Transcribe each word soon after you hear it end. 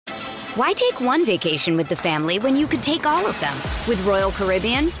Why take one vacation with the family when you could take all of them? With Royal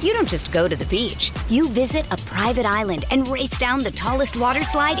Caribbean, you don't just go to the beach. You visit a private island and race down the tallest water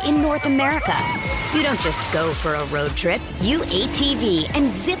slide in North America. You don't just go for a road trip. You ATV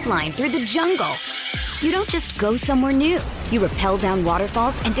and zip line through the jungle. You don't just go somewhere new. You rappel down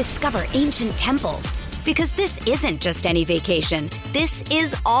waterfalls and discover ancient temples. Because this isn't just any vacation. This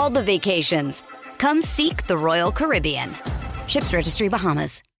is all the vacations. Come seek the Royal Caribbean. Ships Registry,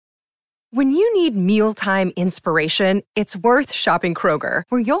 Bahamas. When you need mealtime inspiration, it's worth shopping Kroger,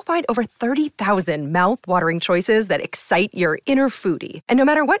 where you'll find over 30,000 mouth-watering choices that excite your inner foodie. And no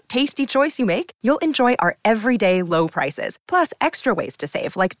matter what tasty choice you make, you'll enjoy our everyday low prices, plus extra ways to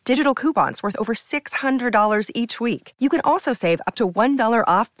save, like digital coupons worth over $600 each week. You can also save up to $1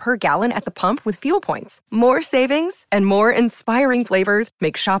 off per gallon at the pump with fuel points. More savings and more inspiring flavors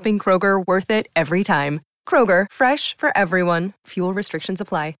make shopping Kroger worth it every time. Kroger, fresh for everyone. Fuel restrictions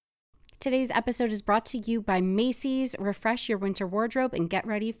apply. Today's episode is brought to you by Macy's. Refresh your winter wardrobe and get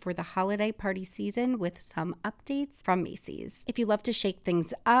ready for the holiday party season with some updates from Macy's. If you love to shake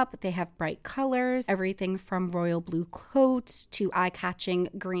things up, they have bright colors, everything from royal blue coats to eye-catching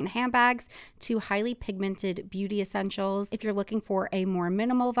green handbags to highly pigmented beauty essentials. If you're looking for a more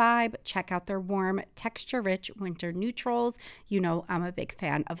minimal vibe, check out their warm, texture-rich winter neutrals. You know I'm a big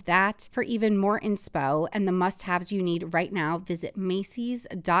fan of that. For even more inspo and the must-haves you need right now, visit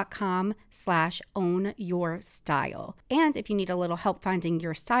Macys.com/own your style. And if you need a little help finding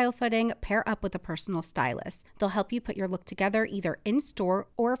your style footing, pair up with a personal stylist. They'll help you put your look together either in store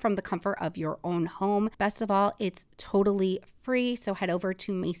or from the comfort of your own home. Best of all, it's totally free. So head over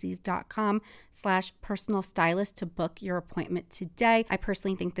to Macys.com/personal stylist to book your appointment today. I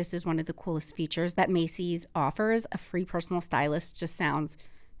personally think this is one of the coolest features that Macy's offers. A free personal stylist just sounds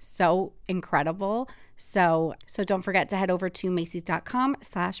so incredible. So don't forget to head over to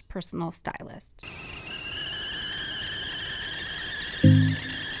Macys.com/personal stylist.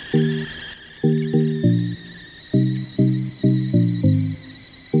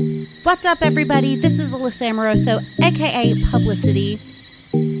 What's up, everybody? This is Alyssa Amoroso, aka Publicity,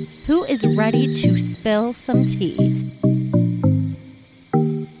 who is ready to spill some tea.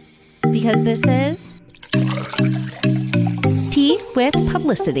 Because this is Tea with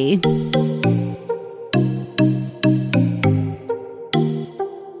Publicity.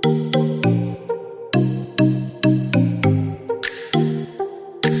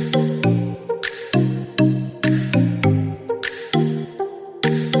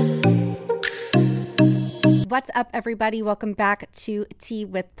 What's up, everybody? Welcome back to Tea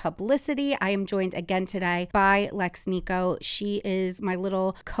with Publicity. I am joined again today by Lex Nico. She is my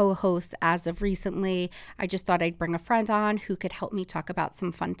little co-host as of recently. I just thought I'd bring a friend on who could help me talk about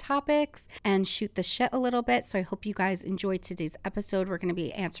some fun topics and shoot the shit a little bit. So I hope you guys enjoyed today's episode. We're going to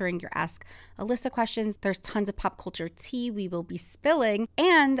be answering your Ask Alyssa questions. There's tons of pop culture tea we will be spilling.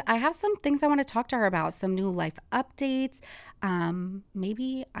 And I have some things I want to talk to her about, some new life updates.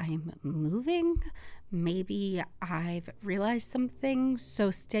 Maybe I'm moving. Maybe I've realized some things,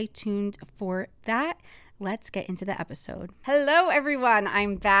 so stay tuned for that. Let's get into the episode. Hello, everyone.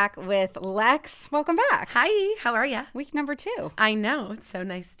 I'm back with Lex. Welcome back. Hi, how are you? Week number 2. I know. It's so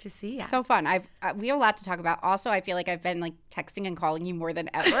nice to see you. So fun. We have a lot to talk about. Also, I feel like I've been like texting and calling you more than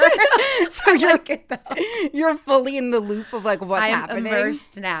ever. So you're fully in the loop of like what's happening. I'm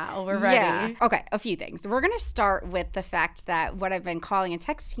immersed now. We're ready. Yeah. Okay, a few things. We're going to start with the fact that what I've been calling and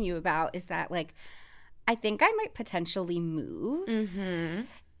texting you about is that like I think I might potentially move. Mm-hmm.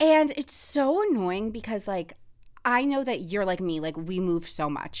 And it's so annoying because, like, I know that you're like me. Like, we move so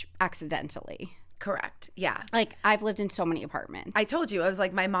much accidentally. Correct. Yeah. Like, I've lived in so many apartments. I told you. I was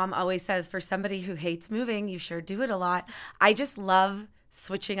like, my mom always says, for somebody who hates moving, you sure do it a lot. I just love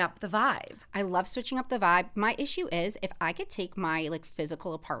switching up the vibe. I love switching up the vibe. My issue is if I could take my, like,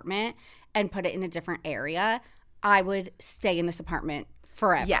 physical apartment and put it in a different area, I would stay in this apartment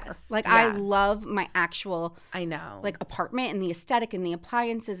forever. Yes. Like, yeah. I love my actual, I know, like, apartment and the aesthetic and the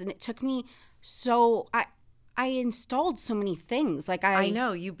appliances. And it took me so, I installed so many things. Like, I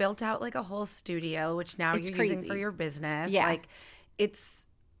know. You built out, like, a whole studio, which now you're crazy. using for your business. Yeah. Like,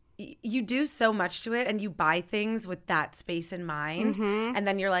 you do so much to it, and you buy things with that space in mind. Mm-hmm. And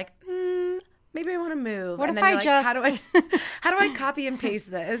then you're like, maybe I want to move. What and if then I you're just like, how do I copy and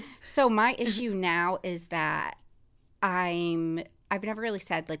paste this? So my issue now is that I've never really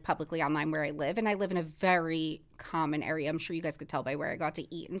said like publicly online where I live, and I live in a very common area. I'm sure you guys could tell by where I got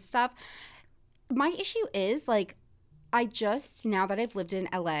to eat and stuff. My issue is like now that I've lived in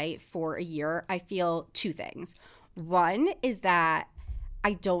LA for a year, I feel two things. One is that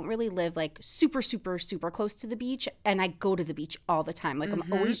I don't really live like super, super, super close to the beach, and I go to the beach all the time. Like I'm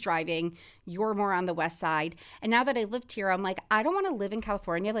always driving. You're more on the west side. And now that I lived here, I'm like, I don't want to live in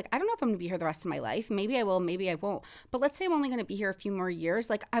California. Like I don't know if I'm going to be here the rest of my life. Maybe I will, maybe I won't. But let's say I'm only going to be here a few more years.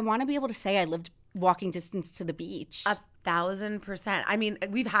 Like I want to be able to say I lived walking distance to the beach. 1,000%. I mean,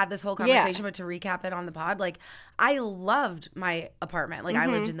 we've had this whole conversation, but to recap it on the pod, like I loved my apartment. Like I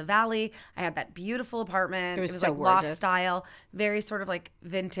lived in the valley. I had that beautiful apartment. It was so like gorgeous. Loft style, very sort of like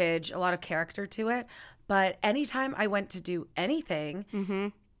vintage, a lot of character to it. But anytime I went to do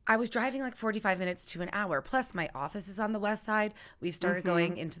anything, I was driving like 45 minutes to an hour. Plus my office is on the west side. We've started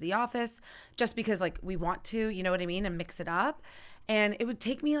going into the office just because like we want to, you know what I mean, and mix it up. And it would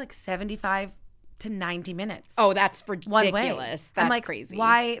take me like 75 to 90 minutes. Oh, that's ridiculous. One way. That's like, crazy.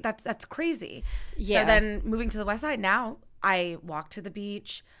 Why? That's crazy. Yeah. So then moving to the west side, now I walk to the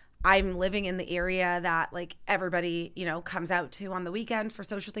beach. I'm living in the area that like everybody, you know, comes out to on the weekend for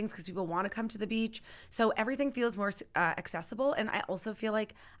social things because people want to come to the beach. So everything feels more accessible. And I also feel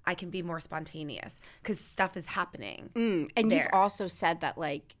like I can be more spontaneous because stuff is happening. And there. You've also said that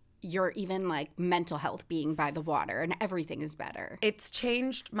like you're even like mental health being by the water and everything is better. It's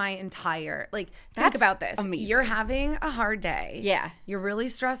changed my entire, like, That's think about this. amazing. You're having a hard day. Yeah. You're really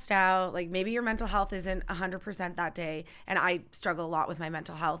stressed out. Like maybe your mental health isn't 100% that day. And I struggle a lot with my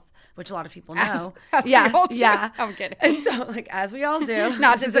mental health, which a lot of people know. As we all do. I'm kidding. And so like, as we all do.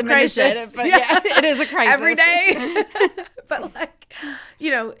 Not to diminish it, but yeah, it is a crisis. Every day. But like, you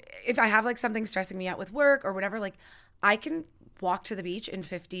know, if I have like something stressing me out with work or whatever, like I can walk to the beach in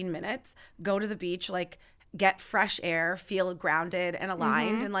 15 minutes, go to the beach, like get fresh air, feel grounded and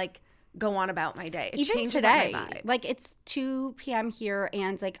aligned and like go on about my day. It Even changes today, my vibe. like it's 2 p.m. here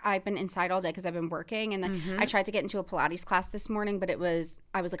and like I've been inside all day because I've been working and then I tried to get into a Pilates class this morning, but I was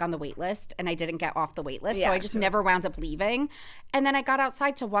like on the wait list and I didn't get off the wait list. So I just never wound up leaving. And then I got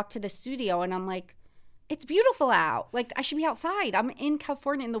outside to walk to the studio and I'm like, it's beautiful out. Like I should be outside. I'm in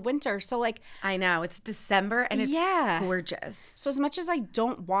California in the winter. So like I know it's December and it's gorgeous. So as much as I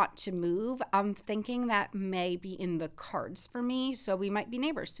don't want to move, I'm thinking that may be in the cards for me. So we might be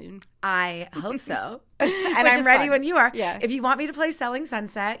neighbors soon. I hope so. And I'm ready when you are. Yeah. If you want me to play Selling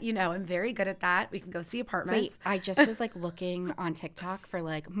Sunset, you know, I'm very good at that. We can go see apartments. Wait, I just was like looking on TikTok for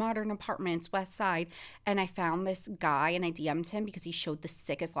like modern apartments, West Side, and I found this guy and I DM'd him because he showed the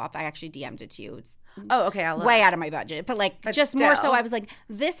sickest loft. I actually DM'd it to you. It's okay. I'll way out of my budget, but like just more so I was like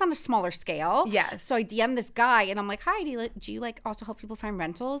this on a smaller scale. Yes. So I DM'd this guy and I'm like, hi, do you like also help people find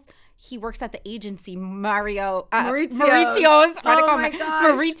rentals? He works at the agency Maurizio's. Oh my gosh.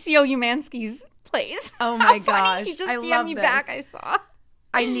 Maurizio Umansky's place. Oh my gosh. He just I DM'd love me this. back. I saw.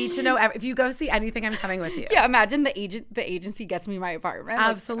 I need to know if you go see anything, I'm coming with you. Yeah, imagine the agency gets me my apartment. Like,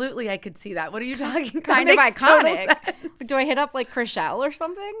 absolutely, I could see that. What are you talking about? Kind of iconic. Do I hit up like Chriselle or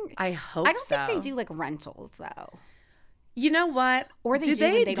something? I hope so. I don't think they do like rentals though. You know what? Or they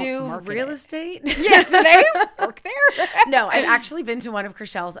do real estate? Yeah, do they work there? No, I've actually been to one of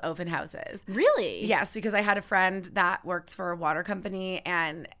Chriselle's open houses. Really? Yes, because I had a friend that worked for a water company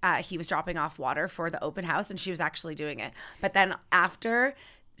and he was dropping off water for the open house and she was actually doing it. But then after,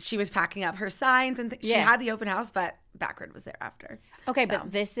 she was packing up her signs and she had the open house, but Backgrid was there after. Okay, so.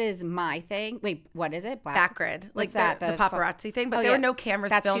 But this is my thing. Wait, what is it? Backgrid. Like that? The paparazzi thing. But there were no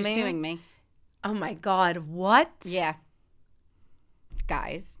cameras filming. That's you suing me. Oh my God, what? Yeah.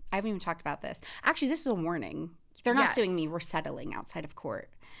 Guys, I haven't even talked about this. Actually, this is a warning. They're not suing me. We're settling outside of court.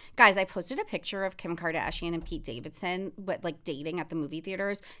 Guys, I posted a picture of Kim Kardashian and Pete Davidson, but like dating at the movie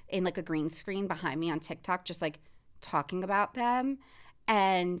theaters in like a green screen behind me on TikTok, just like talking about them.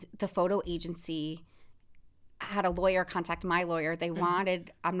 And the photo agency had a lawyer contact my lawyer. They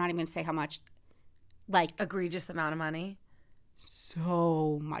wanted, I'm not even going to say how much, like egregious amount of money.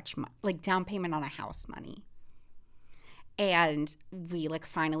 So much money, like down payment on a house money. And we like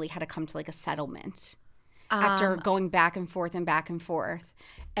finally had to come to like a settlement after going back and forth and back and forth.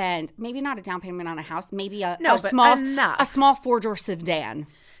 And maybe not a down payment on a house, maybe a small 4-door sedan.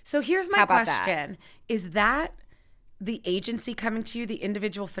 So here's my question. Is that the agency coming to you, the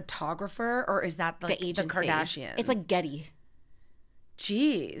individual photographer, or is that like the Kardashians? It's like Getty.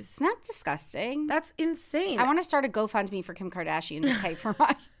 Jeez. Isn't that disgusting? That's insane. I want to start a GoFundMe for Kim Kardashian to pay for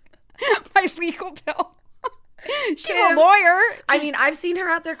my legal bill. She's a lawyer. I mean, I've seen her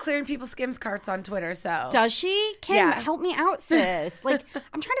out there clearing people's Skims carts on Twitter, so. Does she? Kim, help me out, sis. Like,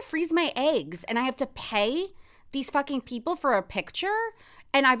 I'm trying to freeze my eggs, and I have to pay these fucking people for a picture?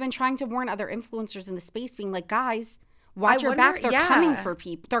 And I've been trying to warn other influencers in the space, being like, guys, watch your back. They're coming for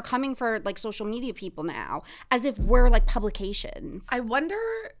people. They're coming for, like, social media people now, as if we're, like, publications. I wonder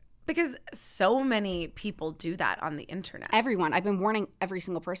Because so many people do that on the internet. Everyone. I've been warning every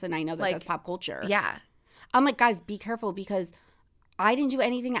single person I know that does pop culture. Yeah. I'm like, guys, be careful because I didn't do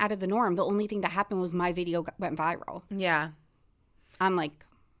anything out of the norm. The only thing that happened was my video went viral. Yeah. I'm like,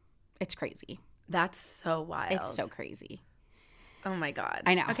 it's crazy. That's so wild. It's so crazy. Oh, my God.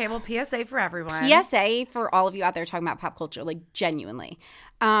 I know. Okay, well, PSA for everyone. PSA for all of you out there talking about pop culture, like genuinely.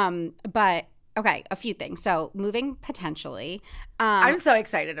 But, okay, a few things. So, moving potentially. I'm so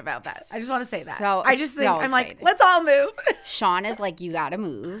excited about that. I just want to say that. I'm like, let's all move. Sean is like, you got to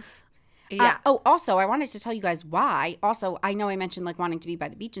move. Yeah. Also, I wanted to tell you guys why. Also, I know I mentioned like wanting to be by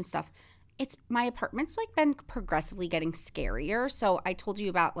the beach and stuff. My apartment's like been progressively getting scarier. So I told you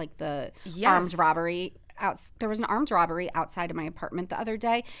about like the armed robbery. There was an armed robbery outside of my apartment the other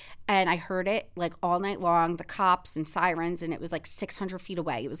day, and I heard it like all night long, the cops and sirens, and it was like 600 feet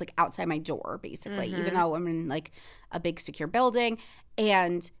away. It was like outside my door, basically, even though I'm in like a big secure building.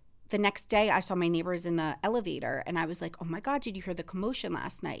 And the next day I saw my neighbors in the elevator, and I was like, oh my God, did you hear the commotion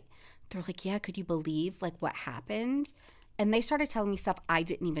last night? They're like, yeah, could you believe like what happened? And they started telling me stuff I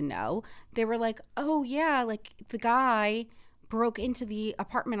didn't even know. They were like, oh yeah, like the guy broke into the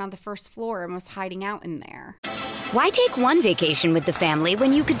apartment on the first floor and was hiding out in there. Why take one vacation with the family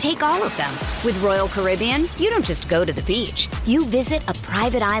when you could take all of them? With Royal Caribbean, you don't just go to the beach. You visit a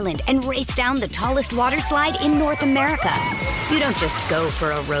private island and race down the tallest water slide in North America. You don't just go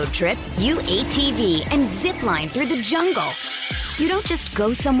for a road trip. You ATV and zip line through the jungle. You don't just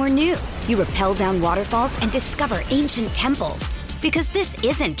go somewhere new. You rappel down waterfalls and discover ancient temples. Because this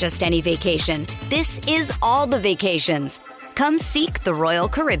isn't just any vacation. This is all the vacations. Come seek the Royal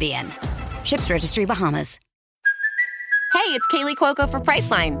Caribbean. Ships Registry, Bahamas. Hey, it's Kaylee Cuoco for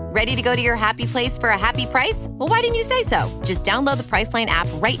Priceline. Ready to go to your happy place for a happy price? Well, why didn't you say so? Just download the Priceline app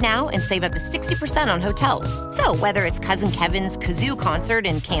right now and save up to 60% on hotels. So whether it's Cousin Kevin's Kazoo Concert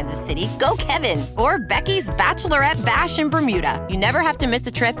in Kansas City, go Kevin, or Becky's Bachelorette Bash in Bermuda, you never have to miss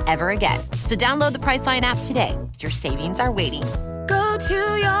a trip ever again. So download the Priceline app today. Your savings are waiting. Go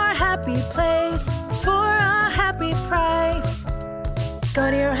to your happy place for a happy price.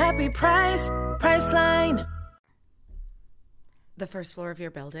 Go to your happy price, Priceline. The first floor of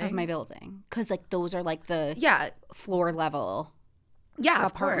your building? Of my building. Because, like, those are, like, the floor level Of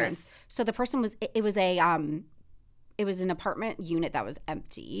apartments. course. So the person was – it was an apartment unit that was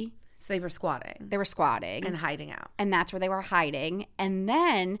empty. So they were squatting. They were squatting. And hiding out. And that's where they were hiding. And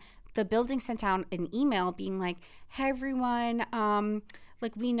then the building sent out an email being like, hey, everyone,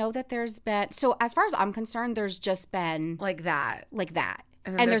 like, we know that there's been – so as far as I'm concerned, there's just been – Like that.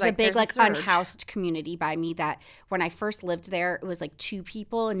 And there's a big, like, unhoused community by me that when I first lived there, it was, like, 2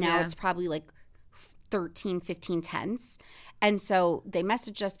 people. And now it's probably, like, 13, 15 tents. And so they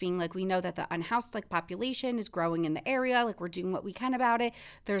messaged us being like, we know that the unhoused, like, population is growing in the area. Like, we're doing what we can about it.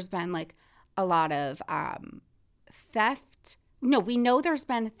 There's been, like, a lot of theft. No, we know there's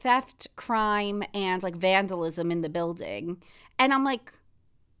been theft, crime, and, like, vandalism in the building. And I'm like,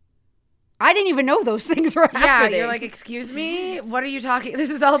 I didn't even know those things were happening. Yeah, you're like, excuse me? What are you talking?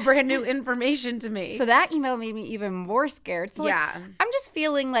 This is all brand new information to me. So that email made me even more scared. So, like, I'm just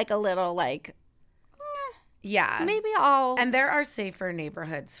feeling like a little like, maybe I'll. And there are safer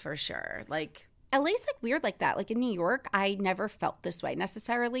neighborhoods for sure. Like, at least like weird like that. Like in New York, I never felt this way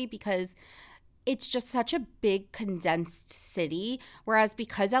necessarily because it's just such a big condensed city. Whereas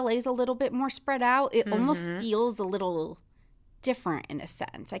because LA is a little bit more spread out, it almost feels a little different in a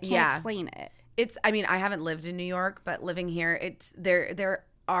sense. I can't explain it. I mean, I haven't lived in New York, but living here, there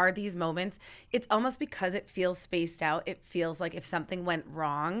are these moments. It's almost because it feels spaced out. It feels like if something went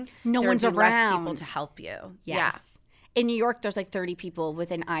wrong, no one's around. Less people to help you. Yes. In New York, there's like 30 people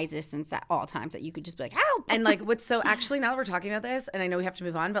within eye's at all times that you could just be like, help. And like what's so actually, now that we're talking about this, and I know we have to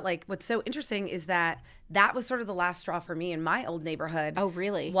move on, but like what's so interesting is that was sort of the last straw for me in my old neighborhood. Oh,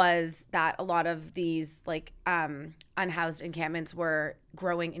 really? Was that a lot of these like unhoused encampments were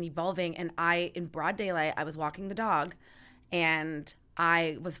growing and evolving. And in broad daylight, I was walking the dog and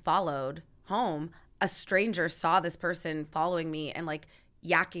I was followed home. A stranger saw this person following me and like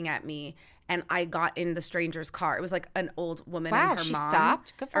yakking at me. And I got in the stranger's car. It was like an old woman and her mom. She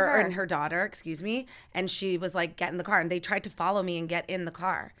stopped? Good for her. And her daughter, excuse me. And she was like, get in the car. And they tried to follow me and get in the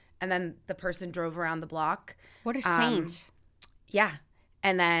car. And then the person drove around the block. What a saint. Yeah.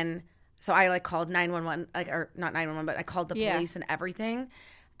 And then, so I like called 911, or not 911, but I called the police and everything.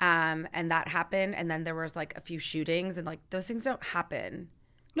 And that happened. And then there was like a few shootings. And like those things don't happen.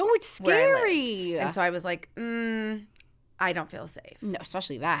 No, it's scary. And so I was like, I don't feel safe. No,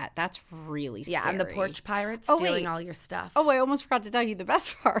 especially that. That's really scary. Yeah, and the porch pirates stealing all your stuff. Oh, I almost forgot to tell you the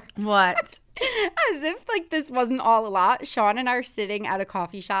best part. What? As if like this wasn't all a lot. Sean and I are sitting at a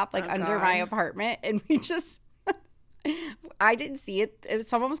coffee shop like under my apartment, and we just I didn't see it.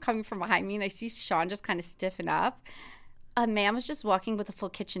 Someone was coming from behind me, and I see Sean just kind of stiffen up. A man was just walking with a full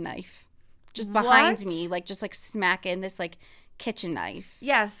kitchen knife just behind me, like just like smacking this like kitchen knife.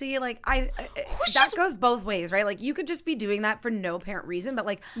 Yeah, see, like that goes both ways, right? Like you could just be doing that for no apparent reason, but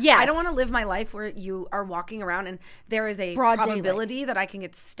like I don't want to live my life where you are walking around and there is a probability that I can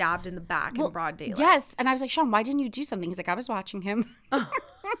get stabbed in the back in broad daylight. Yes, and I was like, Sean, why didn't you do something? He's like, I was watching him. But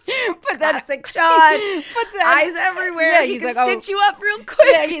classic Sean. But then, eyes everywhere. Yeah, he can stitch you up real quick.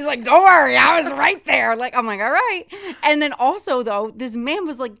 Yeah, he's like, don't worry, I was right there. Like, I'm like, all right. And then also though, this man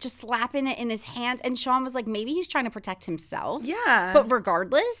was like just slapping it in his hands, and Sean was like, maybe he's trying to protect himself. Yeah. But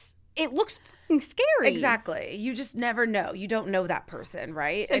regardless, it looks scary. Exactly. You just never know. You don't know that person,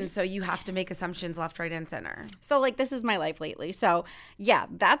 right? So you have to make assumptions left, right, and center. So like this is my life lately. So yeah,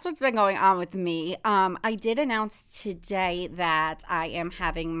 that's what's been going on with me. I did announce today that I am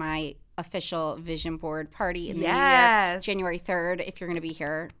having my official vision board party in the new year, January 3rd. If you're going to be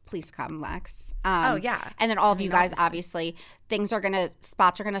here, please come, Lex. Oh yeah. And then all of you guys, obviously,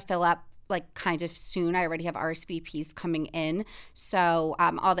 spots are going to fill up like kind of soon. I already have RSVPs coming in. So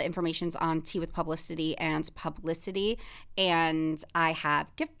all the information's on Tea with Publicity and Publicity. And I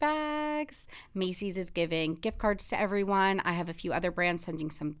have gift bags. Macy's is giving gift cards to everyone. I have a few other brands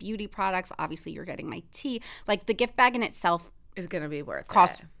sending some beauty products. Obviously, you're getting my tea. Like the gift bag in itself is going to be worth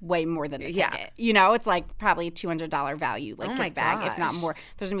cost way more than the ticket. You know, it's like probably a $200 value, like gift bag, if not more.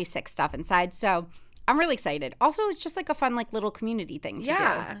 There's going to be 6 stuff inside. So I'm really excited. Also, it's just like a fun like little community thing to do.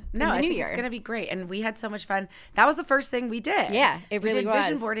 I think it's going to be great. And we had so much fun. That was the first thing we did. Yeah, it really was. We did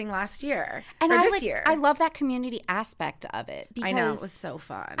vision boarding last year. And this year. I love that community aspect of it. Because, I know. It was so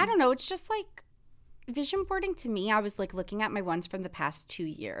fun. I don't know. It's just like vision boarding to me. I was like looking at my ones from the past 2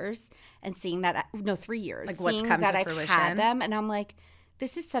 years and seeing that, 3 years. Like what's come to fruition. I've had them. And I'm like,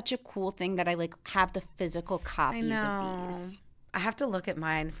 this is such a cool thing that I like have the physical copies of these. I have to look at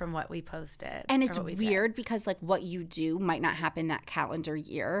mine from what we posted. And it's weird because like what you do might not happen that calendar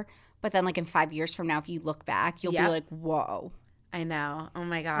year. But then like in 5 years from now, if you look back, you'll be like, whoa. I know. Oh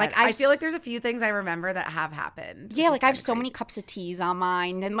my God. Like I feel like there's a few things I remember that have happened. Yeah, like I have so many cups of teas on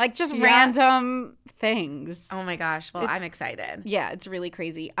mine and like just random things. Oh my gosh. Well, I'm excited. Yeah, it's really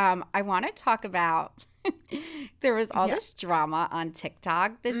crazy. I want to talk about there was all this drama on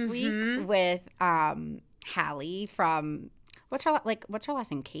TikTok this week with Hallie from what's her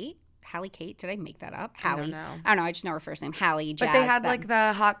last name? Kate? Hallie Kate? Did I make that up? Hallie. I don't know. I just know her first name. Hallie. Jazz, but they had like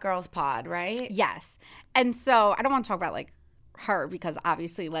the Hot Girls pod, right? Yes. And so I don't want to talk about like her because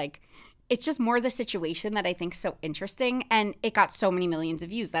obviously like it's just more the situation that I think is so interesting, and it got so many millions of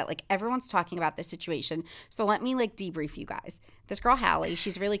views that like everyone's talking about this situation. So let me like debrief you guys. This girl Hallie,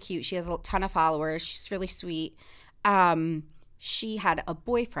 she's really cute. She has a ton of followers. She's really sweet. She had a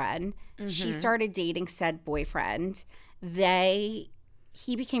boyfriend. She started dating said boyfriend.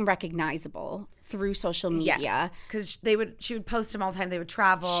 He became recognizable through social media. Because she would post him all the time. They would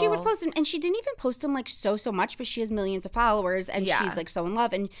travel. She would post him, and she didn't even post him like so much, but she has millions of followers, and she's like so in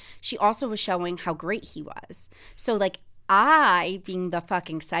love. And she also was showing how great he was. So like I, being the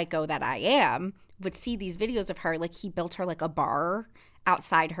fucking psycho that I am, would see these videos of her. Like he built her like a bar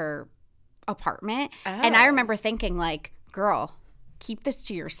outside her apartment. And I remember thinking like, girl, keep this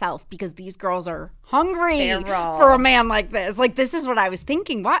to yourself because these girls are hungry for a man like this. Like, this is what I was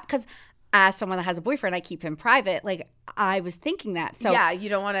thinking. What? Because as someone that has a boyfriend, I keep him private. Like, I was thinking that. So yeah, you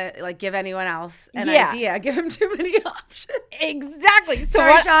don't want to like give anyone else an idea. Give him too many options. Exactly. So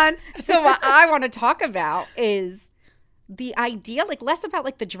sorry, Sean. So what I want to talk about is the idea, like less about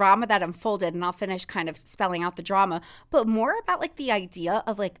like the drama that unfolded, and I'll finish kind of spelling out the drama, but more about like the idea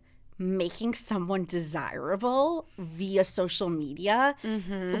of like making someone desirable via social media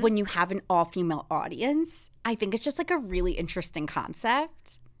when you have an all-female audience. I think it's just like a really interesting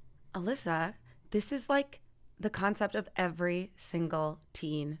concept. Alyssa, this is like the concept of every single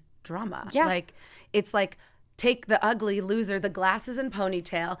teen drama. Yeah. Like, it's like, take the ugly loser, the glasses and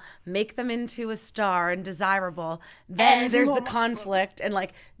ponytail, make them into a star and desirable. Then there's the conflict. And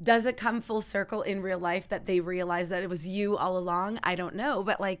like, does it come full circle in real life that they realize that it was you all along? I don't know.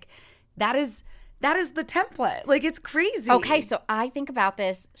 But like, that is the template. Like, it's crazy. Okay, so I think about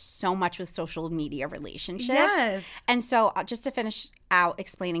this so much with social media relationships. Yes. And so just to finish out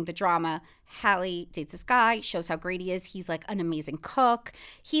explaining the drama. Hallie dates this guy, shows how great he is. He's like an amazing cook.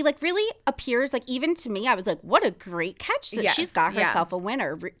 He like really appears like, even to me, I was like, what a great catch that she's got herself a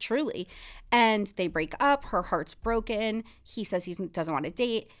winner, truly. And they break up. Her heart's broken. He says he doesn't want to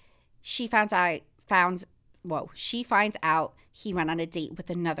date. She finds out he went on a date with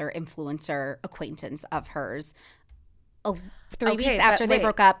another influencer acquaintance of hers. 3 weeks after they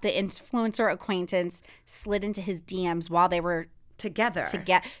broke up, the influencer acquaintance slid into his DMs while they were together.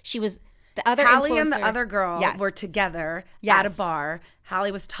 She was the other Hallie influencer. and the other girl were together at a bar.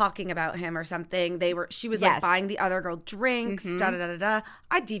 Hallie was talking about him or something. She was like buying the other girl drinks.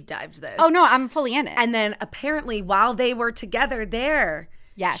 I deep dived this. Oh no, I'm fully in it. And then apparently while they were together there,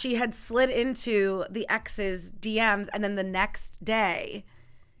 yes, she had slid into the ex's DMs, and then the next day.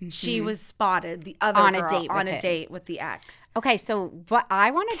 She was spotted, the other on girl, a date with the ex. Okay, so what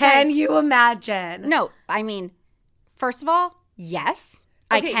I wanted to... Can you imagine? No, I mean, first of all, yes,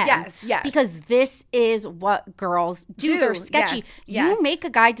 I can. Yes. Because this is what girls do. They're sketchy. Yes. You make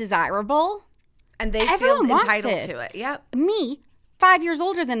a guy desirable, and they feel entitled to it. Yep. Me, 5 years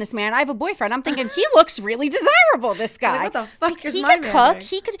older than this man, I have a boyfriend. I'm thinking, he looks really desirable, this guy. Like, what the fuck is he my could man cook. doing?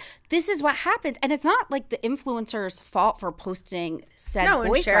 He could... This is what happens. And it's not like the influencer's fault for posting said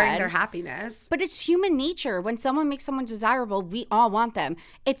boyfriend. And sharing their happiness. But it's human nature. When someone makes someone desirable, we all want them.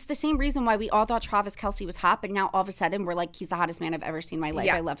 It's the same reason why we all thought Travis Kelce was hot, but now all of a sudden we're like, he's the hottest man I've ever seen in my life.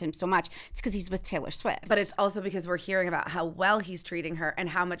 Yeah. I love him so much. It's because he's with Taylor Swift. But it's also because we're hearing about how well he's treating her and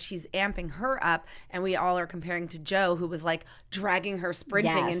how much he's amping her up. And we all are comparing to Joe, who was like dragging her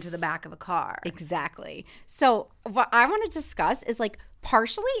sprinting into the back of a car. Exactly. So what I want to discuss is like,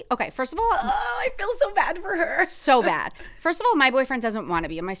 partially, okay, first of all, I feel so bad for her. So bad. First of all, my boyfriend doesn't want to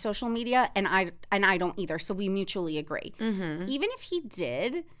be on my social media, and I don't either, so we mutually agree. Mm-hmm. Even if he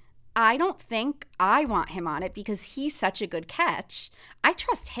did, I don't think I want him on it because he's such a good catch. I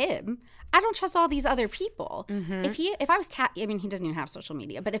trust him. I don't trust all these other people. Mm-hmm. If I was I mean, he doesn't even have social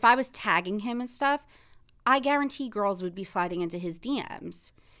media, but if I was tagging him and stuff, I guarantee girls would be sliding into his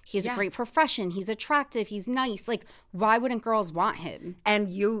DMs. He has a great profession. He's attractive. He's nice. Like, why wouldn't girls want him? And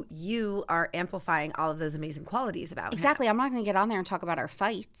you are amplifying all of those amazing qualities about him. Exactly. I'm not going to get on there and talk about our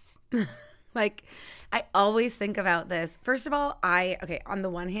fights. Like, I always think about this. First of all, on the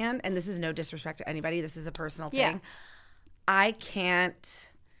one hand, and this is no disrespect to anybody, this is a personal thing. Yeah. I can't,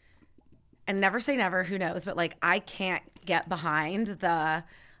 and never say never, who knows, but like, I can't get behind I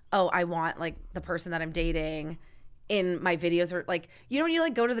want like the person that I'm dating in my videos, or like, you know, when you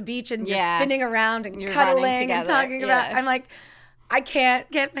like go to the beach and you're spinning around and you're cuddling and talking about, I'm like, I can't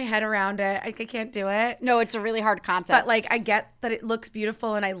get my head around it. I can't do it. No, it's a really hard concept. But like, I get that it looks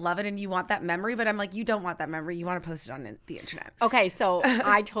beautiful and I love it and you want that memory, but I'm like, you don't want that memory. You want to post it on the internet. Okay, so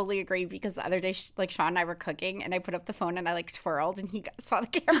I totally agree because the other day, like Sean and I were cooking and I put up the phone and I like twirled and he saw the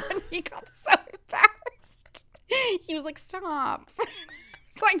camera and he got so embarrassed. He was like, stop.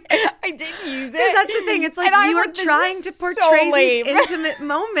 It's like, I didn't use it. That's the thing. It's like you are trying to portray these intimate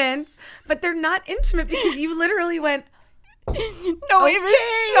moments, but they're not intimate because you literally went, no, it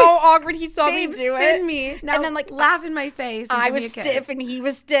was so awkward. He saw me do spin it. Me. Now, and then like laugh in my face. And I was stiff and he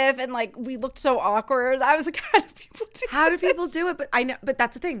was stiff and like we looked so awkward. I was like, how do people do it? But I know, but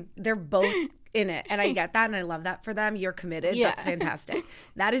that's the thing. They're both in it. And I get that and I love that for them. You're committed. Yeah. That's fantastic.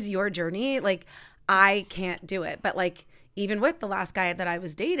 That is your journey. Like, I can't do it. But like, even with the last guy that I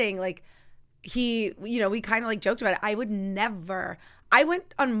was dating, like he, you know, we kind of like joked about it. I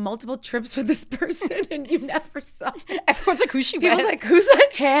went on multiple trips with this person and you never saw it. Everyone's like, who's she with? People's like, who's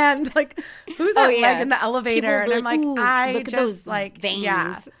that hand? Like, who's that leg in the elevator? And I'm like, look at those like veins.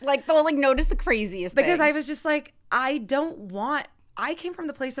 Yeah. Like, they'll like notice the craziest because thing. I was just like, I came from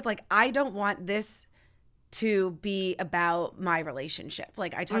the place of like, I don't want this to be about my relationship.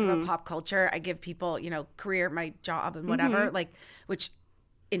 Like, I talk about pop culture. I give people, you know, career, my job and whatever, like, which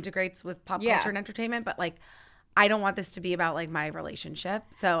integrates with pop culture and entertainment. But like, I don't want this to be about like my relationship.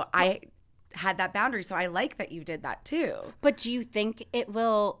 So I had that boundary. So I like that you did that too. But do you think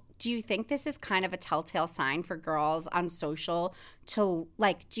this is kind of a telltale sign for girls on social to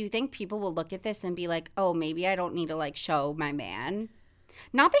like, do you think people will look at this and be like, oh, maybe I don't need to like show my man?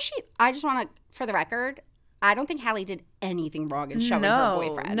 Not that I just want to, for the record, I don't think Hallie did anything wrong in showing her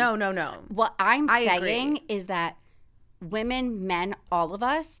boyfriend. No. What I'm saying is that women, men, all of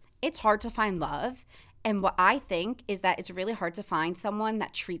us, it's hard to find love. And what I think is that it's really hard to find someone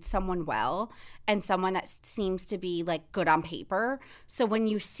that treats someone well and someone that seems to be like good on paper. So when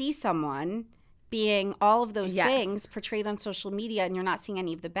you see someone being all of those things portrayed on social media and you're not seeing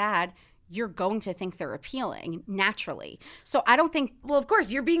any of the bad, you're going to think they're appealing naturally. So I don't think... Well, of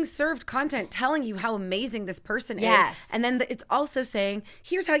course, you're being served content telling you how amazing this person is. And then it's also saying,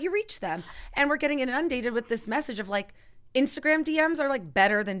 here's how you reach them. And we're getting inundated with this message of like, Instagram DMs are like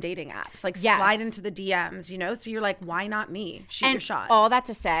better than dating apps. Like slide into the DMs, you know? So you're like, why not me? Shoot your shot. All that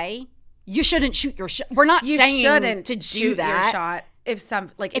to say, you shouldn't shoot your shot. We're not saying shouldn't to shoot do that. Your shot if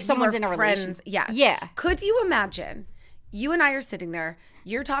someone's in a relationship. Yes. Yeah. Could you imagine you and I are sitting there,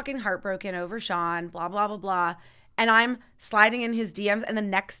 you're talking heartbroken over Sean, blah, blah, blah, blah, and I'm sliding in his DMs, and the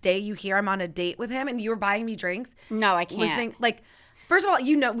next day you hear I'm on a date with him and you were buying me drinks? No, I can't. Listening, like, first of all,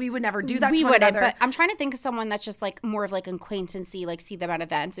 you know, we would never do that to one another. But I'm trying to think of someone that's just like more of like an acquaintancy, like see them at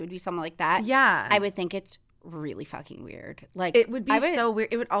events. It would be someone like that. Yeah. I would think it's really fucking weird. Like it would be so weird.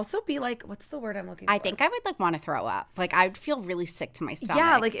 It would also be like, what's the word I'm looking for? I think I would like want to throw up. Like I would feel really sick to my stomach.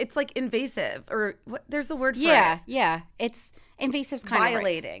 Yeah, like it's like invasive or what? There's the word for it. Yeah. It's invasive, kind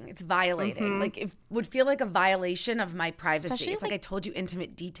violating. It's violating. Like it would feel like a violation of my privacy. Especially it's like I told you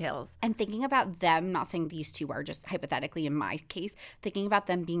intimate details. And thinking about them, not saying these two are, just hypothetically in my case, thinking about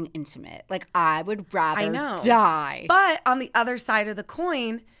them being intimate. Like I would rather die. But on the other side of the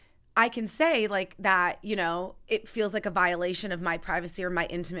coin, I can say like that, you know, it feels like a violation of my privacy or my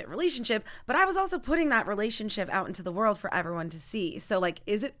intimate relationship, but I was also putting that relationship out into the world for everyone to see. So like,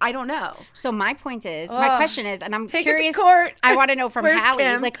 is it, I don't know. So my point is, my question is, and I'm curious, it to court. I want to know from Hallie,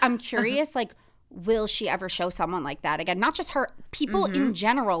 Kim? like I'm curious, like will she ever show someone like that again? Not just her, people in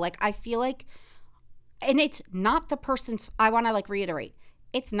general. Like I feel like, and it's not the person's, I want to like reiterate,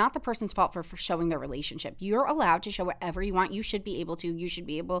 it's not the person's fault for showing their relationship. You're allowed to show whatever you want. You should be able to. You should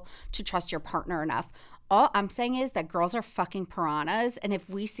be able to trust your partner enough. All I'm saying is that girls are fucking piranhas. And if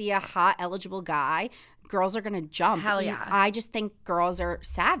we see a hot, eligible guy, girls are going to jump. Hell yeah. I just think girls are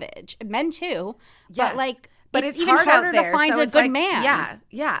savage. Men too. Yes. But like, but it's it's even hard harder out there, to find so a it's good like, man.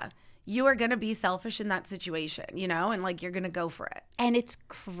 Yeah. You are going to be selfish in that situation, you know, and like you're going to go for it. And it's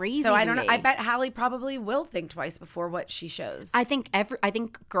crazy. So I don't know. I bet Hallie probably will think twice before what she shows. I think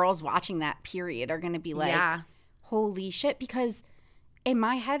girls watching that period are going to be like, holy shit. Because in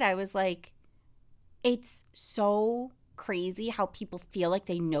my head, I was like, it's so crazy how people feel like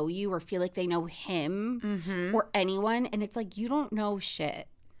they know you or feel like they know him or anyone. And it's like, you don't know shit.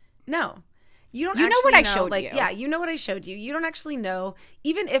 No. You don't know what I showed you. Yeah, you know what I showed you. You don't actually know,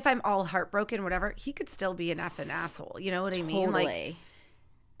 even if I'm all heartbroken, whatever, he could still be an effing asshole. You know what I mean? Like,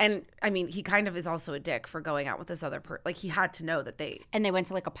 and I mean, he kind of is also a dick for going out with this other person. Like, he had to know that they. And they went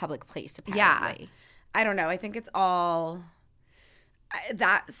to like a public place, apparently. Yeah. I don't know. I think it's all.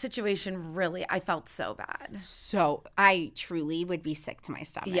 That situation really, I felt so bad. So I truly would be sick to my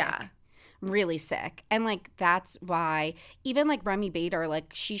stomach. Yeah. Really sick. And like that's why even like Remy Bader,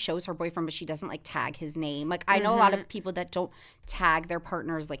 like she shows her boyfriend but she doesn't like tag his name. Like I know a lot of people that don't tag their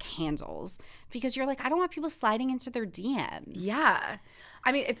partners like handles because you're like, I don't want people sliding into their DMs. Yeah.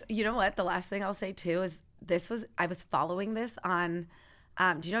 I mean, it's, you know what, the last thing I'll say too is I was following this on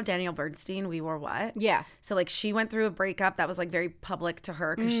do you know Danielle Bernstein, We Were What? Yeah. So like she went through a breakup that was like very public to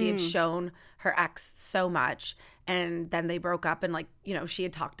her because she had shown her ex so much, and then they broke up, and like, you know, she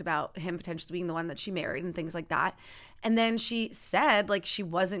had talked about him potentially being the one that she married and things like that. And then she said like she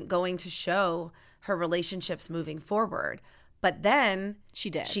wasn't going to show her relationships moving forward. But then she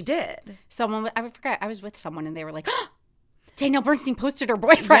did. I forgot, I was with someone and they were like, oh, Danielle Bernstein posted her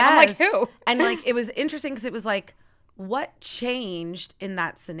boyfriend. Yes. I'm like, who? And like it was interesting because it was like, what changed in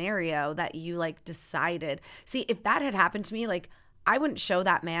that scenario that you like decided? See, if that had happened to me, like I wouldn't show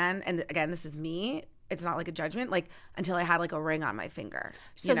that man. And again, this is me. It's not like a judgment, like until I had like a ring on my finger.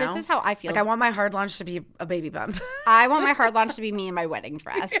 So this is how I feel. Like I want my hard launch to be a baby bump. I want my hard launch to be me in my wedding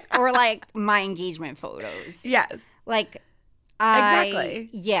dress or like my engagement photos. Yes. Like exactly.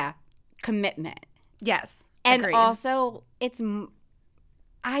 Yeah. Commitment. Yes. And agreed. Also it's,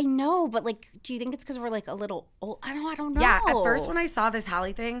 I know, but like, do you think it's because we're like a little old? I don't know. Yeah. At first when I saw this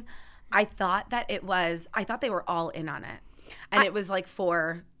Hallie thing, I thought they were all in on it. And it was like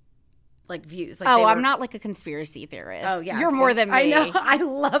for like views. Like I'm not like a conspiracy theorist. Oh yeah. You're more than me. I know. I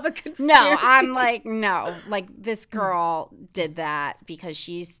love a conspiracy. No, I'm like, no. Like this girl did that because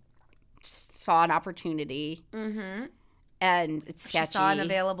she saw an opportunity. Mm-hmm. And it's sketchy. She saw an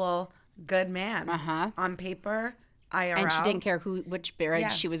available good man. On paper. IRL. And she didn't care which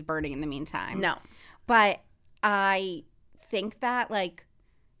bridge she was burning in the meantime. No. But I think that like,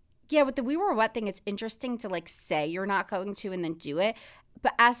 yeah, with the We Were What thing, it's interesting to like say you're not going to and then do it.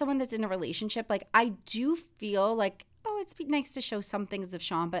 But as someone that's in a relationship, like I do feel like, oh, it's nice to show some things of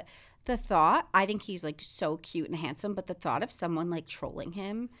Sean. But the thought, I think he's like so cute and handsome. But the thought of someone like trolling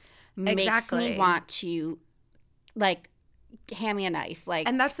him makes me want to like hand me a knife. Like,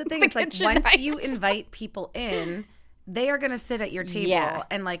 and that's the thing. It's like once you invite people in, they are going to sit at your table. Yeah.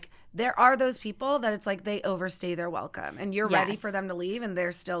 And like there are those people that it's like they overstay their welcome and you're ready for them to leave and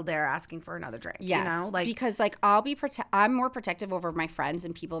they're still there asking for another drink. Yes. You know? Like, because like I'm more protective over my friends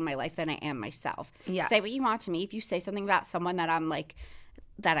and people in my life than I am myself. Yes. Say what you want to me. If you say something about someone that I'm like,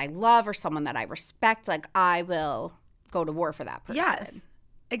 that I love or someone that I respect, like I will go to war for that person. Yes,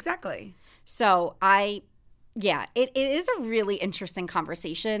 exactly. So it is a really interesting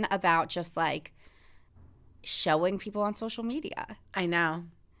conversation about just like showing people on social media. I know.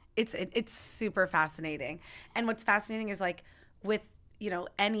 It's super fascinating. And what's fascinating is like with, you know,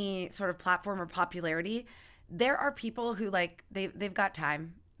 any sort of platform or popularity, there are people who like they've got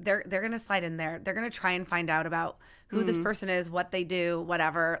time. They're going to slide in there. They're going to try and find out about who this person is, what they do,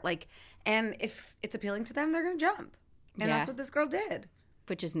 whatever. Like, and if it's appealing to them, they're going to jump. And that's what this girl did.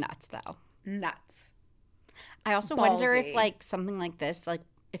 Which is nuts, though. Nuts. I also wonder if, like, something like this, like,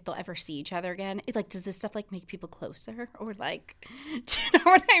 if they'll ever see each other again. Like, does this stuff, like, make people closer? Or, like, do you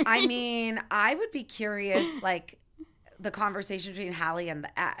know what I mean? I mean, I would be curious, like, the conversation between Hallie and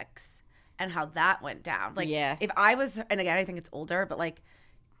the ex and how that went down. Like, if I was, and again, I think it's older, but, like,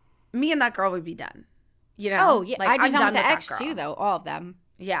 me and that girl would be done. You know? Oh, yeah. Like, I'd be I'm done done with the with ex, too, though. All of them.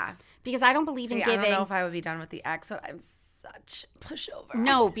 Yeah. Because I don't believe in giving. I don't know if I would be done with the ex, but I'm such pushover.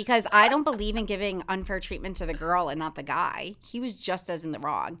 No, because I don't believe in giving unfair treatment to the girl and not the guy. He was just as in the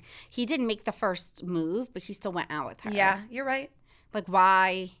wrong. He didn't make the first move, but he still went out with her. Yeah, you're right. Like,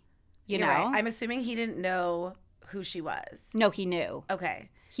 why? You're right. I'm assuming he didn't know who she was. No, he knew. Okay.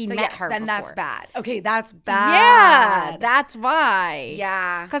 He met her then before. That's bad. Okay, that's bad. Yeah, that's why.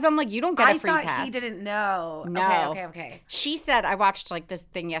 Yeah. Because I'm like, you don't get a free pass. I thought he didn't know. No. Okay. She said, I watched like this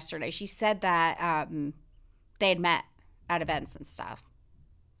thing yesterday. She said that they had met at events and stuff.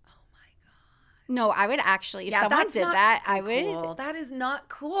 Oh my God. No, I would actually, if someone did that, I would. Cool. That is not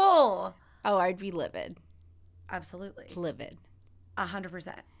cool. Oh, I'd be livid. Absolutely. Livid.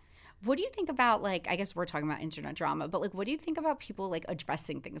 100%. What do you think about, like, I guess we're talking about internet drama, but, like, what do you think about people, like,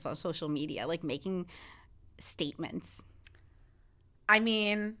 addressing things on social media, like, making statements? I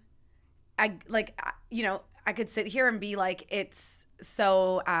mean, I could sit here and be like, it's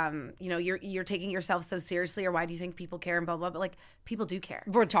so, you're taking yourself so seriously, or why do you think people care and blah, blah, but, like, people do care.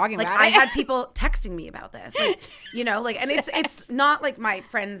 We're talking like, about it. I had people texting me about this, like, you know, like, and it's not like my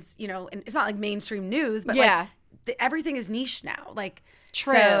friends, you know, and it's not like mainstream news, but, like, everything is niche now, like.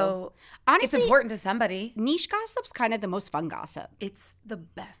 True. So honestly, it's important to somebody. Niche gossip's kind of the most fun gossip. It's the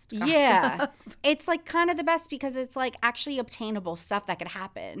best gossip. Yeah. It's like kind of the best because it's like actually obtainable stuff that could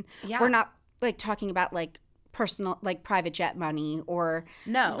happen. Yeah. We're not like talking about like personal, like private jet money or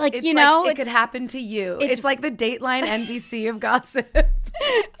no, like, it's you know, it could happen to you. It's like the Dateline NBC of gossip.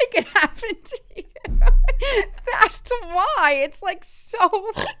 It could happen to you. That's why it's like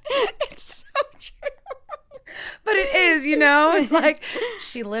so, it's so true. But it is, you know, it's like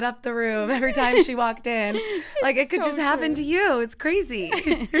she lit up the room every time she walked in. Like it could just happen to you. It's crazy.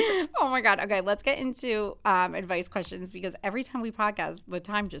 Oh my God. Okay, let's get into advice questions because every time we podcast, the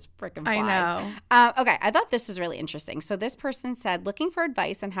time just freaking flies. I know. Okay, I thought this was really interesting. So this person said, looking for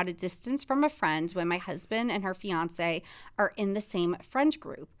advice on how to distance from a friend when my husband and her fiance are in the same friend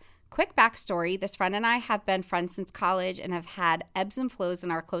group. Quick backstory, this friend and I have been friends since college and have had ebbs and flows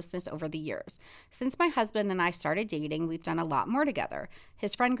in our closeness over the years. Since my husband and I started dating, we've done a lot more together.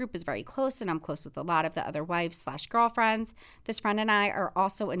 His friend group is very close and I'm close with a lot of the other wives/girlfriends. This friend and I are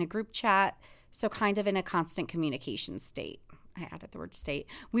also in a group chat, so kind of in a constant communication state. I added the word state.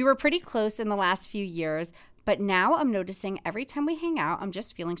 We were pretty close in the last few years, but now I'm noticing every time we hang out, I'm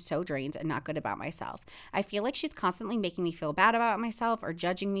just feeling so drained and not good about myself. I feel like she's constantly making me feel bad about myself or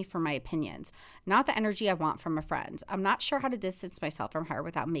judging me for my opinions. Not the energy I want from a friend. I'm not sure how to distance myself from her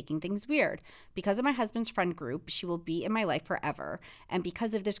without making things weird. Because of my husband's friend group, she will be in my life forever. And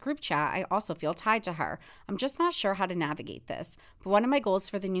because of this group chat, I also feel tied to her. I'm just not sure how to navigate this. But one of my goals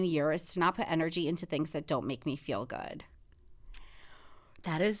for the new year is to not put energy into things that don't make me feel good.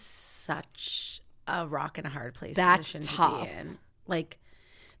 That is such a rock and a hard place. That's tough. To be in. Like,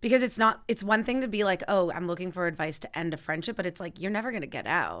 because it's one thing to be like, oh, I'm looking for advice to end a friendship, but it's like, you're never going to get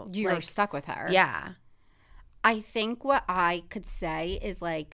out. You're like, stuck with her. Yeah. I think what I could say is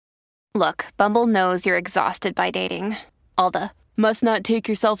like, look, Bumble knows you're exhausted by dating. All the must not take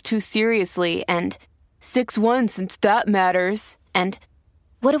yourself too seriously and 6'1" since that matters. And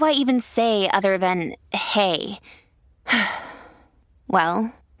what do I even say other than, hey?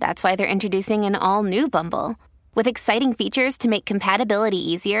 well, that's why they're introducing an all-new Bumble with exciting features to make compatibility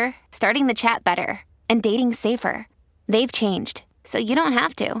easier, starting the chat better, and dating safer. They've changed, so you don't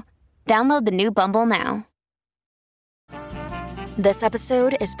have to. Download the new Bumble now. This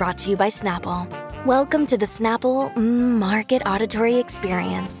episode is brought to you by Snapple. Welcome to the Snapple Market Auditory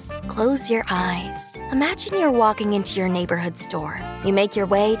Experience. Close your eyes. Imagine you're walking into your neighborhood store. You make your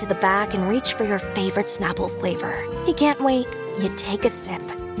way to the back and reach for your favorite Snapple flavor. You can't wait. You take a sip.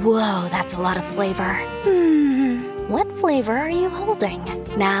 Whoa, that's a lot of flavor. What flavor are you holding?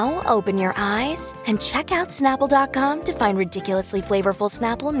 Now open your eyes and check out Snapple.com to find ridiculously flavorful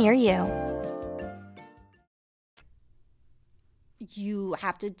Snapple near you. You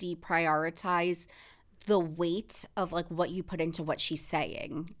have to deprioritize the weight of like what you put into what she's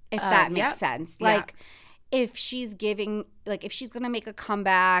saying, if that makes sense. Like if she's giving, like if she's going to make a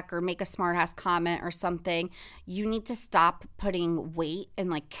comeback or make a smart ass comment or something, you need to stop putting weight and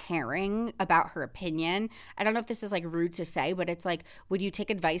like caring about her opinion. I don't know if this is like rude to say, but it's like, would you take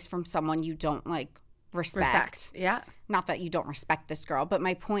advice from someone you don't like respect? Yeah. Not that you don't respect this girl, but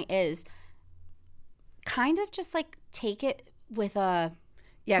my point is kind of just like take it with a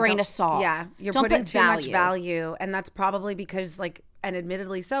grain of salt. Yeah, you're putting too much value, and that's probably because, like, and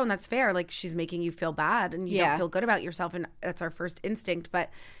admittedly so, and that's fair, like, she's making you feel bad, and you don't feel good about yourself, and that's our first instinct, but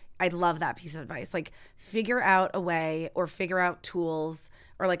I love that piece of advice. Like, figure out a way or figure out tools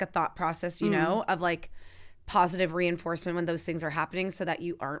or, like, a thought process, you know, of, like, positive reinforcement when those things are happening so that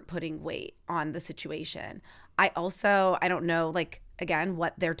you aren't putting weight on the situation. I don't know, like, again,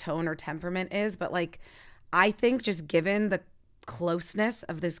 what their tone or temperament is, but, like, I think just given the closeness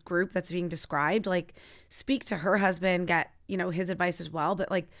of this group that's being described, like speak to her husband, get, you know, his advice as well,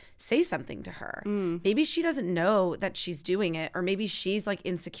 but like say something to her. Maybe she doesn't know that she's doing it, or maybe she's like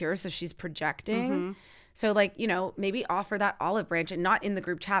insecure, so she's projecting. So like, you know, maybe offer that olive branch, and not in the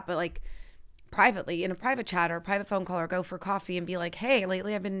group chat, but like privately in a private chat or a private phone call, or go for coffee and be like, hey,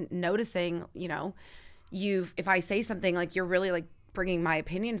 lately I've been noticing, you know, if I say something, like you're really like bringing my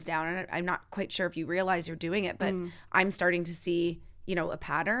opinions down, and I'm not quite sure if you realize you're doing it, but I'm starting to see, you know, a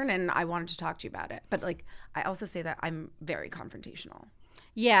pattern, and I wanted to talk to you about it. But like, I also say that I'm very confrontational.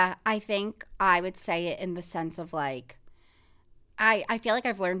 Yeah, I think I would say it in the sense of like, I feel like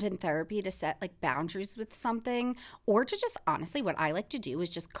I've learned in therapy to set like boundaries with something, or to just honestly, what I like to do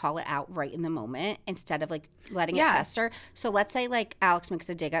is just call it out right in the moment instead of like letting it fester. So let's say like Alex makes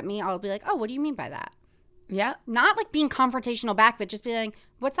a dig at me, I'll be like, oh, what do you mean by that? Yeah. Not like being confrontational back, but just be like,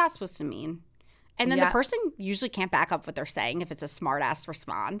 what's that supposed to mean? And then the person usually can't back up what they're saying if it's a smart ass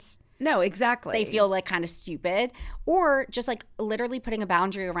response. No, exactly. They feel like kind of stupid. Or just like literally putting a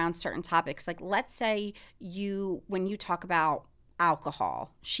boundary around certain topics. Like let's say when you talk about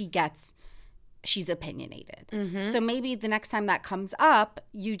alcohol, she's opinionated. So maybe the next time that comes up,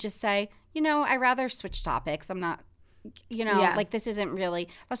 you just say, you know, I rather switch topics. I'm not, you know, like this isn't really,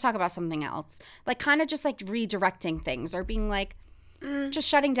 let's talk about something else. Like kind of just like redirecting things, or being like, just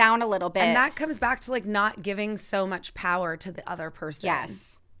shutting down a little bit. And that comes back to like not giving so much power to the other person.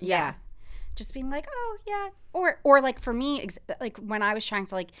 Yes. Yeah. Just being like, oh yeah. Or like for me, like when I was trying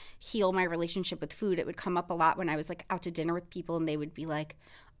to like heal my relationship with food, it would come up a lot when I was like out to dinner with people, and they would be like,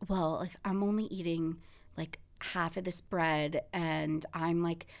 well, like I'm only eating like half of this bread, and I'm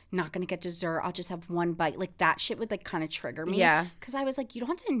like not gonna get dessert, I'll just have one bite. Like that shit would like kind of trigger me, because I was like, you don't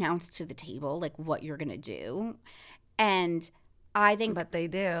have to announce to the table like what you're gonna do. And I think, but they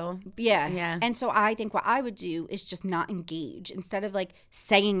do. Yeah. And so I think what I would do is just not engage, instead of like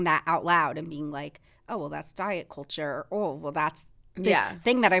saying that out loud and being like, oh well, that's diet culture, oh well, that's this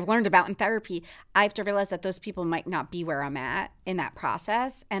thing that I've learned about in therapy. I have to realize that those people might not be where I'm at in that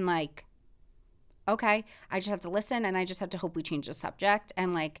process, and like, okay, I just have to listen, and I just have to hope we change the subject,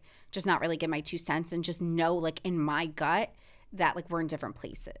 and like just not really give my 2 cents, and just know like in my gut that like we're in different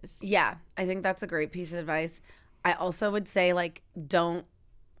places. Yeah, I think that's a great piece of advice. I also would say like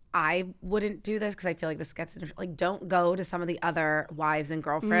I wouldn't do this because I feel like this gets like, don't go to some of the other wives and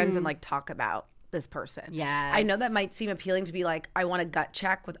girlfriends and like talk about this person. Yes. I know that might seem appealing to be like, I want a gut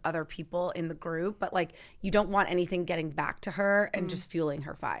check with other people in the group, but like you don't want anything getting back to her and just fueling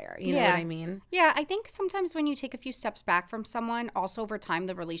her fire. You know what I mean? Yeah, I think sometimes when you take a few steps back from someone, also over time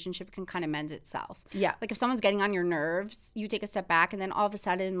the relationship can kind of mend itself. Yeah. Like if someone's getting on your nerves, you take a step back, and then all of a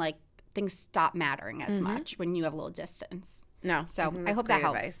sudden like things stop mattering as much when you have a little distance. No. So I hope that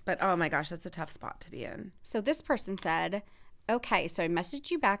helps. Advice. But oh my gosh, that's a tough spot to be in. So this person said, okay, so I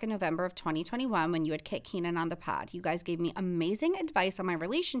messaged you back in November of 2021 when you had Kit Keenan on the pod. You guys gave me amazing advice on my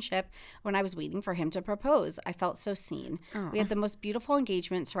relationship when I was waiting for him to propose. I felt so seen. We had the most beautiful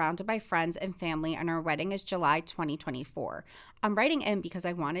engagement surrounded by friends and family, and our wedding is July 2024. I'm writing in because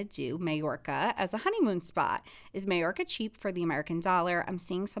I want to do Majorca as a honeymoon spot. Is Majorca cheap for the American dollar? I'm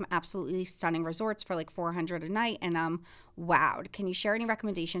seeing some absolutely stunning resorts for like $400 a night, and I'm wowed. Can you share any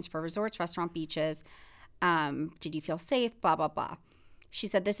recommendations for resorts, restaurant, beaches? Did you feel safe? Blah, blah, blah. She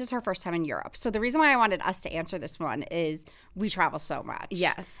said this is her first time in Europe. So the reason why I wanted us to answer this one is we travel so much.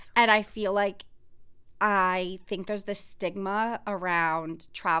 Yes. And I feel like I think there's this stigma around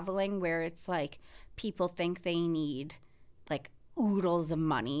traveling where it's like people think they need like oodles of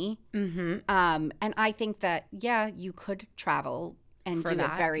money. Mm-hmm. And I think that, yeah, you could travel and do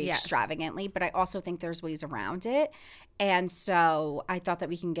it very extravagantly, but I also think there's ways around it. And so I thought that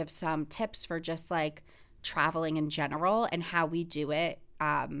we can give some tips for just like traveling in general and how we do it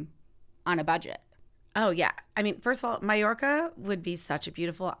on a budget. Oh, yeah. I mean, first of all, Mallorca would be such a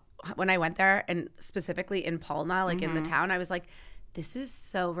beautiful – when I went there, and specifically in Palma, like in the town, I was like, this is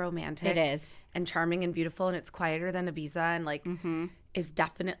so romantic. It is. And charming and beautiful, and it's quieter than Ibiza and like is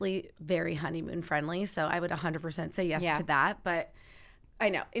definitely very honeymoon friendly. So I would 100% say yes to that. But I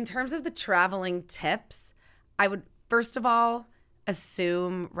know in terms of the traveling tips, I would first of all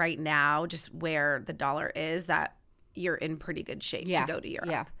assume right now just where the dollar is that you're in pretty good shape to go to Europe.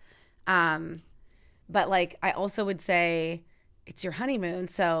 Yeah. But like I also would say it's your honeymoon,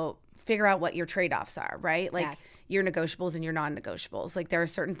 so figure out what your trade-offs are, right? Like your negotiables and your non-negotiables. Like there are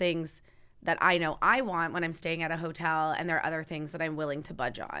certain things that I know I want when I'm staying at a hotel, and there are other things that I'm willing to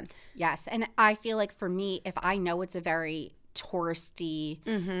budge on. Yes, and I feel like for me, if I know it's a very touristy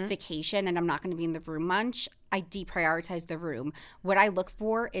vacation and I'm not going to be in the room much, I deprioritize the room. What I look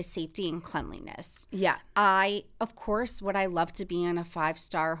for is safety and cleanliness. Yeah. Of course, would I love to be in a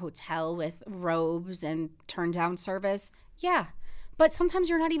 5-star hotel with robes and turn-down service? Yeah. But sometimes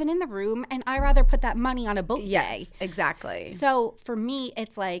you're not even in the room, and I rather put that money on a boat day. Yes, exactly. So for me,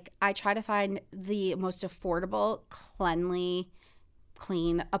 it's like I try to find the most affordable, clean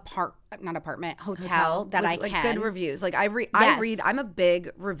hotel that I can. Like good reviews. Like I read, I'm a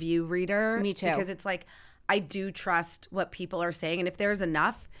big review reader. Me too. Because it's like I do trust what people are saying, and if there's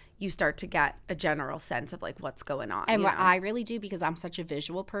enough, you start to get a general sense of like what's going on. And what I really do, because I'm such a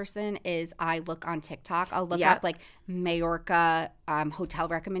visual person, is I look on TikTok. I'll look up like Mallorca hotel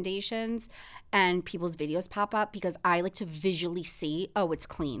recommendations, and people's videos pop up because I like to visually see, oh, it's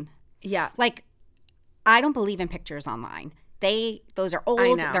clean. Yeah. Like I don't believe in pictures online. Those are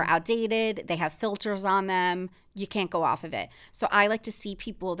old, they're outdated, they have filters on them. You can't go off of it. So I like to see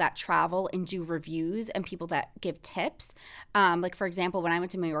people that travel and do reviews and people that give tips. Like, for example, when I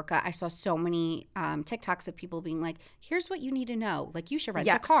went to Mallorca, I saw so many TikToks of people being like, here's what you need to know. Like, you should rent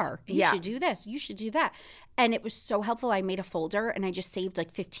a car. You should do this. You should do that. And it was so helpful. I made a folder and I just saved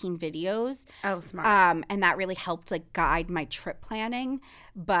like 15 videos. Oh, smart. And that really helped like guide my trip planning.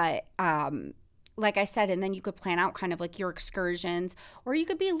 But like I said, and then you could plan out kind of like your excursions, or you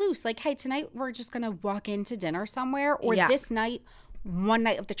could be loose. Like, hey, tonight we're just going to walk into dinner somewhere, or this night, one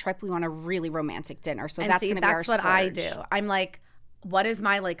night of the trip, we want a really romantic dinner. So that's going to be our splurge. That's what I do. I'm like, what is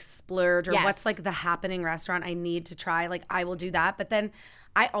my like splurge, or what's like the happening restaurant I need to try? Like I will do that. But then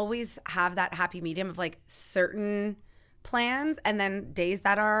I always have that happy medium of like certain plans and then days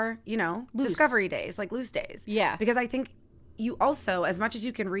that are, loose. Discovery days, like loose days. Yeah. Because I think you also, as much as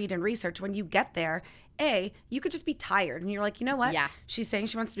you can read and research, when you get there, you could just be tired. And you're like, you know what? Yeah. She's saying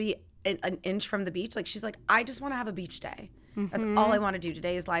she wants to be an inch from the beach. Like, she's like, I just want to have a beach day. That's all I want to do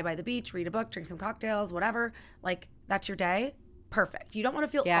today is lie by the beach, read a book, drink some cocktails, whatever. Like, that's your day. Perfect. You don't want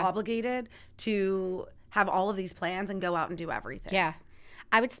to feel obligated to have all of these plans and go out and do everything. Yeah.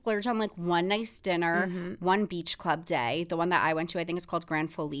 I would splurge on like one nice dinner, one beach club day. The one that I went to, I think it's called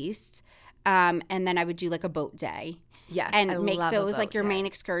Grand Felice. And then I would do like a boat day. Yes, and make those like your main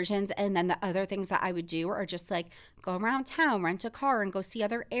excursions. And then the other things that I would do are just like go around town, rent a car, and go see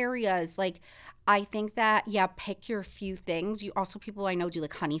other areas. Like I think that, pick your few things. People I know do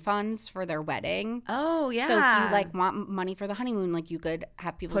like honey funds for their wedding. Oh, yeah. So if you like want money for the honeymoon, like you could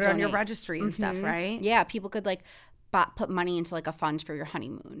have people put it donate. On your registry and stuff, right? Yeah, people could like put money into like a fund for your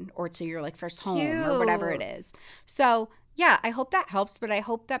honeymoon or to your like first home or whatever it is. So yeah, I hope that helps. But I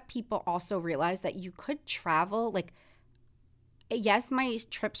hope that people also realize that you could travel like, yes, my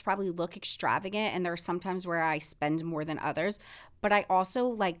trips probably look extravagant, and there are some times where I spend more than others, but I also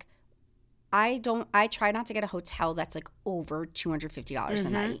like I try not to get a hotel that's like over $250 a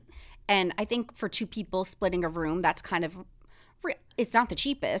night. And I think for two people splitting a room, that's kind of it's not the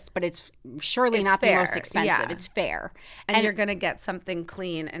cheapest, but it's surely not fair. The most expensive. Yeah. It's fair. And you're going to get something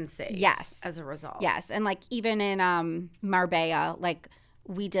clean and safe. Yes. As a result. Yes. And like even in Marbella, like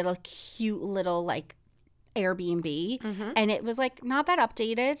we did a cute little like Airbnb, and it was like not that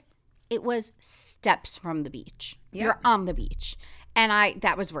updated. It was steps from the beach. Yep. You're on the beach. And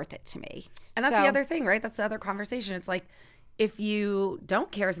that was worth it to me. And that's the other thing, right? That's the other conversation. It's like if you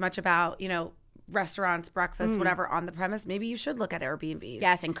don't care as much about, restaurants, breakfast, whatever on the premise, maybe you should look at Airbnbs.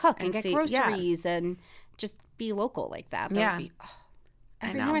 Yes, and cook and get groceries and just be local like that. That would be,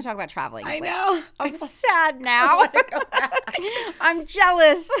 every time I talk about traveling, I know. I'm sad now. I'm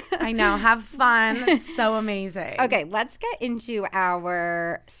jealous. I know. Have fun. It's so amazing. Okay, let's get into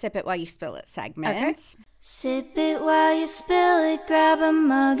our Sip It While You Spill It segment. Okay. Sip it while you spill it, grab a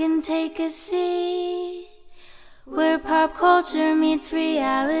mug and take a seat. Where pop culture meets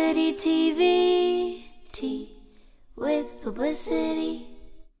reality TV. Tea with publicity.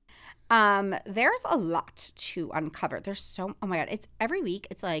 There's a lot to uncover. There's oh my God, it's every week.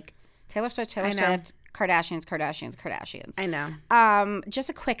 It's like Taylor Swift, Kardashians. I know. Just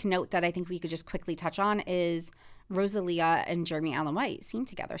a quick note that I think we could just quickly touch on is Rosalia and Jeremy Allen White seen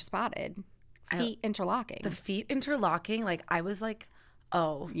together, spotted, feet interlocking. The feet interlocking, like I was like,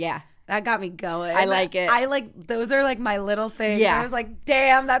 oh yeah. That got me going. I like it. Those are like my little things. Yeah. I was like,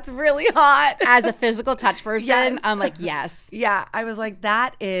 damn, that's really hot. As a physical touch person, yes. I'm like, yes. Yeah. I was like,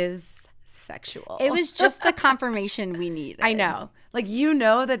 that is sexual. It was just the confirmation we needed. I know. Like, you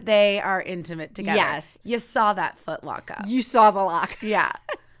know that they are intimate together. Yes. You saw that foot lock up. You saw the lock. Yeah.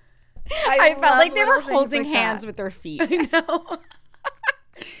 I felt like they were holding hands with their feet. I know.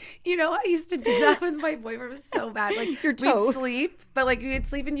 You know, I used to do that with my boyfriend. It was so bad. Like, your toes. We'd sleep, but like we'd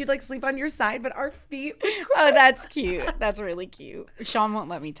sleep and you'd like sleep on your side, but our feet would cross. Oh, that's cute. That's really cute. Sean won't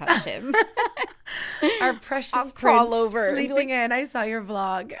let me touch him. Our precious I'll prince crawl over. sleeping in. I saw your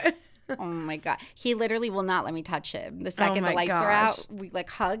vlog. Oh my God. He literally will not let me touch him. The second the lights are out, we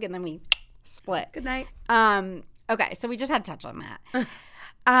like hug and then we split. Good night. Okay, so we just had to touch on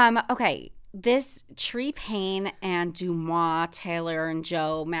that. Okay. This Tree Payne and Deuxmoi, Taylor and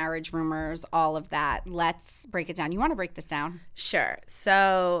Joe, marriage rumors, all of that. Let's break it down. You want to break this down? Sure.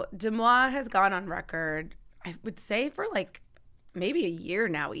 So Deuxmoi has gone on record, I would say for like maybe a year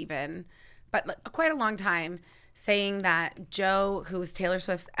now even, but like quite a long time, saying that Joe, who was Taylor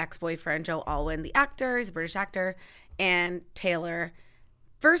Swift's ex-boyfriend, Joe Alwyn, the actor, he's a British actor, and Taylor,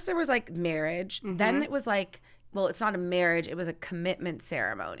 first there was like marriage. Mm-hmm. Then it was like, well, it's not a marriage. It was a commitment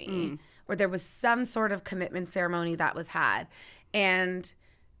ceremony. Where there was some sort of commitment ceremony that was had, and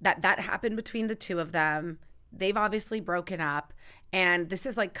that happened between the two of them. They've obviously broken up, and this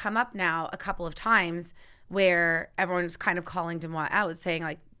has like come up now a couple of times where everyone's kind of calling Deuxmoi out, saying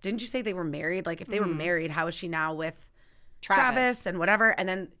like, didn't you say they were married? Like, if they were married, how is she now with Travis and whatever? And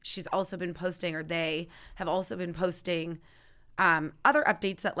then she's also been posting, or they have also been posting other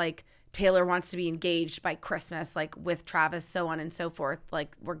updates that like Taylor wants to be engaged by Christmas, like with Travis, so on and so forth.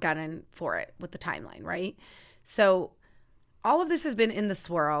 Like, we're gunning for it with the timeline, right? So all of this has been in the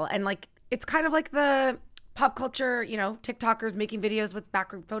swirl, and like it's kind of like the pop culture, you know, TikTokers making videos with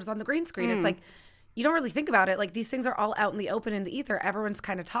background photos on the green screen. It's like, you don't really think about it. Like, these things are all out in the open, in the ether. Everyone's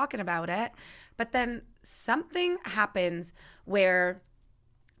kind of talking about it. But then something happens where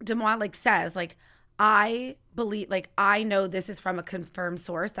Deuxmoi like says, like, I believe, like, I know this is from a confirmed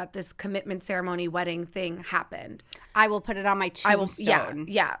source that this commitment ceremony wedding thing happened. I will put it on my tombstone.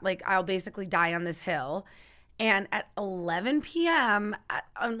 Yeah. Like, I'll basically die on this hill. And at 11 p.m.,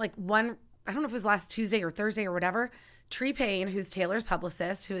 on like one, I don't know if it was last Tuesday or Thursday or whatever, Tree Payne, who's Taylor's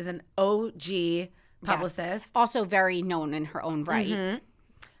publicist, who is an OG publicist. Yes. Also very known in her own right.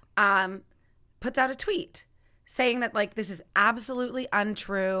 Puts out a tweet saying that, like, this is absolutely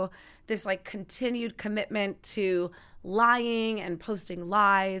untrue. This, like, continued commitment to lying and posting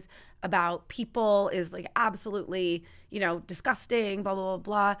lies about people is, like, absolutely, you know, disgusting, blah, blah,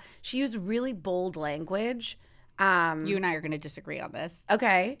 blah, blah. She used really bold language. You and I are going to disagree on this.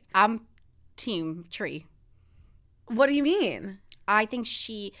 Okay. I'm team Tree. What do you mean? I think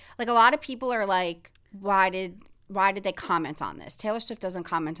she, like, a lot of people are like, why did they comment on this? Taylor Swift doesn't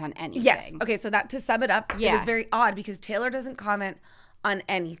comment on anything. Yes. Okay, so that, to sum it up, it was very odd because Taylor doesn't comment on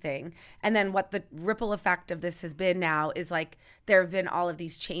anything. And then what the ripple effect of this has been now is, like, there have been all of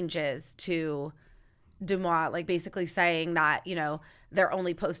these changes to Deuxmoi, like, basically saying that, you know, they're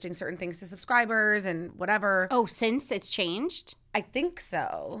only posting certain things to subscribers and whatever. Oh, since it's changed? I think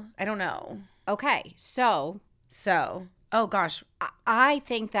so. I don't know. Okay, so, oh gosh. I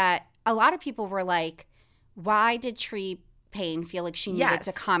think that a lot of people were like, why did Tree Payne feel like she needed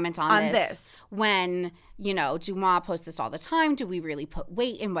to comment on this when, you know, Deuxmoi posts this all the time? Do we really put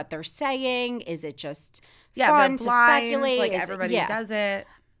weight in what they're saying? Is it just fun to speculate? Like, everybody does it.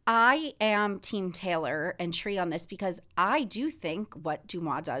 I am Team Taylor and Tree on this because I do think what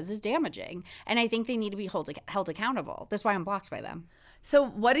Deuxmoi does is damaging. And I think they need to be held accountable. That's why I'm blocked by them. So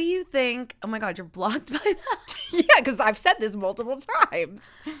what do you think? Oh my God, you're blocked by that? Yeah, because I've said this multiple times.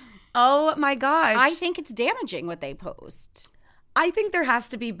 Oh my gosh. I think it's damaging what they post. I think there has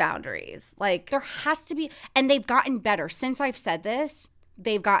to be boundaries. Like, there has to be, and they've gotten better. Since I've said this,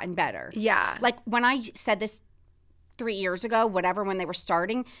 they've gotten better. Yeah. Like when I said this 3 years ago, whatever, when they were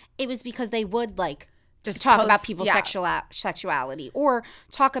starting, it was because they would like just talk about people's sexuality or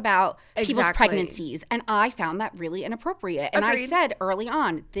talk about people's pregnancies. And I found that really inappropriate. And I said early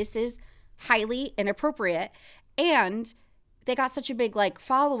on, this is highly inappropriate. And they got such a big like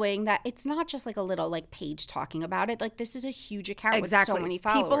following that it's not just like a little like page talking about it. Like this is a huge account with so many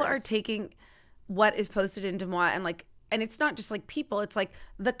followers. People are taking what is posted in Deuxmoi and it's not just like people, it's like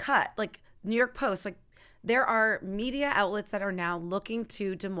The Cut, like New York Post, like there are media outlets that are now looking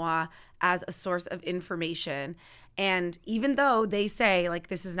to Deuxmoi as a source of information. And even though they say like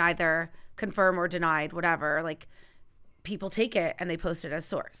this is neither confirmed or denied, whatever, like people take it and they post it as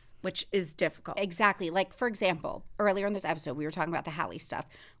source, which is difficult. Exactly. Like, for example, earlier in this episode, we were talking about the Hallie stuff.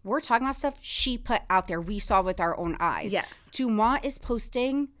 We're talking about stuff she put out there. We saw with our own eyes. Yes. Deuxmoi is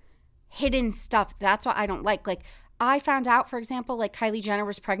posting hidden stuff. That's what I don't like. Like, I found out, for example, like Kylie Jenner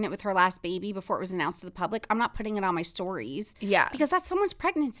was pregnant with her last baby before it was announced to the public. I'm not putting it on my stories. Yeah. Because that's someone's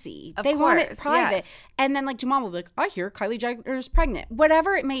pregnancy. Of they course, want it private. yes. And then like Deuxmoi will be like, I hear Kylie Jenner's pregnant.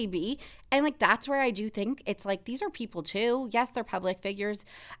 Whatever it may be. And like that's where I do think it's like these are people too. Yes, they're public figures.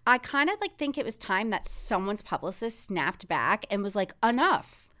 I kind of like think it was time that someone's publicist snapped back and was like,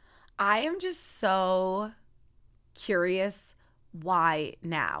 enough. I am just so curious why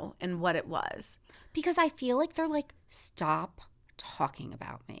now and what it was. Because I feel like they're like, stop talking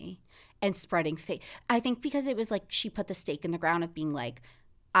about me and spreading fake. I think because it was like she put the stake in the ground of being like,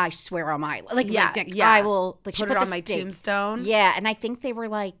 I swear on my I will like put it on my tombstone. Yeah, and I think they were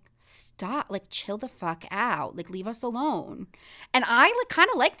like, stop, like chill the fuck out, like leave us alone. And I like kind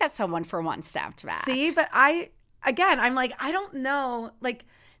of like that someone for once snapped back. See, but I'm like I don't know, like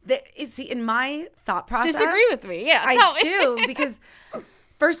in my thought process. Disagree with me? Yeah, I do because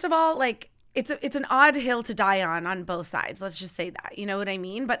first of all, like. It's an odd hill to die on both sides. Let's just say that. You know what I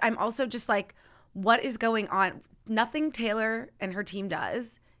mean? But I'm also just like, what is going on? Nothing Taylor and her team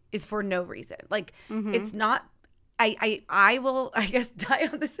does is for no reason. Like, it's not – I will, I guess, die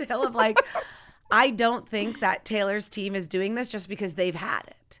on this hill of like, I don't think that Taylor's team is doing this just because they've had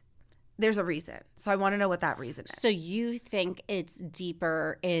it. There's a reason. So I want to know what that reason is. So you think it's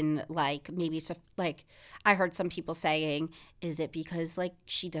deeper in like maybe so like I heard some people saying, is it because like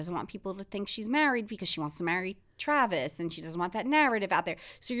she doesn't want people to think she's married because she wants to marry Travis and she doesn't want that narrative out there.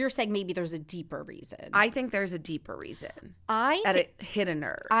 So you're saying maybe there's a deeper reason. I think there's a deeper reason that it hit a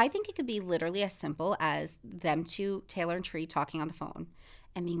nerve. I think it could be literally as simple as them two, Taylor and Tree, talking on the phone.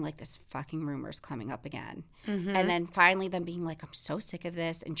 And being like, this fucking rumor's coming up again. Mm-hmm. And then finally them being like, I'm so sick of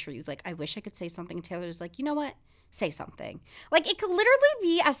this. And Tree's like, I wish I could say something. And Taylor's like, you know what? Say something. Like, it could literally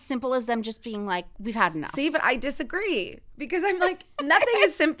be as simple as them just being like, we've had enough. See, but I disagree. Because I'm like, nothing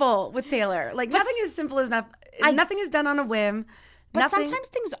is simple with Taylor. Like, nothing is simple as enough. Nothing is done on a whim. But sometimes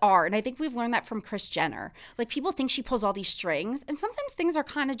things are. And I think we've learned that from Kris Jenner. Like, people think she pulls all these strings. And sometimes things are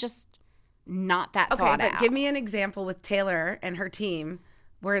kind of just not that thought out. Okay, but give me an example with Taylor and her team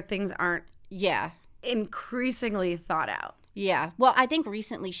where things aren't increasingly thought out. Yeah. Well, I think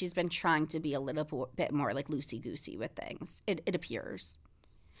recently she's been trying to be a little bit more like loosey-goosey with things. It appears.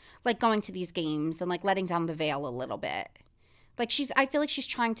 Like going to these games and like letting down the veil a little bit. Like I feel like she's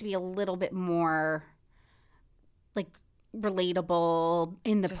trying to be a little bit more like relatable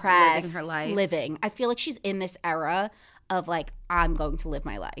in the just press. Living her life. Living. I feel like she's in this era of like, I'm going to live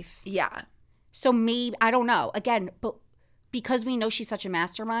my life. Yeah. So maybe, I don't know. Again, but because we know she's such a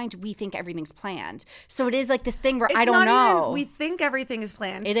mastermind, we think everything's planned. So it is like this thing where I don't know. We think everything is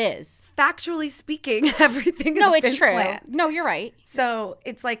planned. It is. Factually speaking, everything is No, it's true. planned. No, you're right. So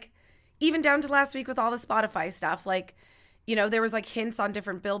it's like, even down to last week with all the Spotify stuff, like, you know, there was like hints on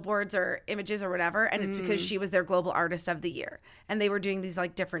different billboards or images or whatever. And it's because she was their global artist of the year. And they were doing these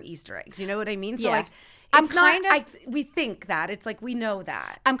like different Easter eggs. You know what I mean? So like, we think that. It's like we know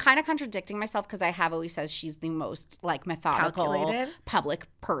that. I'm kind of contradicting myself because I have always said she's the most like methodical, calculated public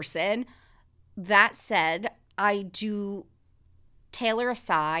person. That said, Taylor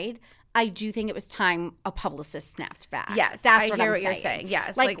aside, I do think it was time a publicist snapped back. Yes, that's I what hear I'm what you're saying.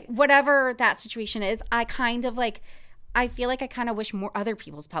 Yes, like whatever that situation is, I kind of like. I feel like I kind of wish more other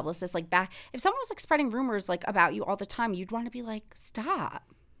people's publicists like back. If someone was like spreading rumors like about you all the time, you'd want to be like, stop.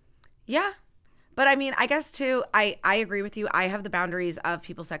 Yeah. But I mean, I guess too, I agree with you. I have the boundaries of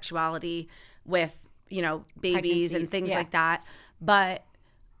people's sexuality with, you know, babies and things like that. But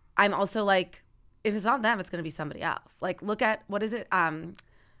I'm also like, if it's not them, it's going to be somebody else. Like, look at, what is it?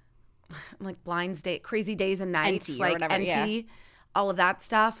 Like Crazy Days and Nights, NT like or whatever, NT, all of that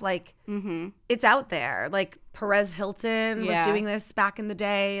stuff. Like, it's out there. Like Perez Hilton was doing this back in the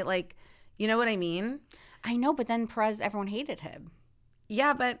day. Like, you know what I mean? I know, but then Perez, everyone hated him.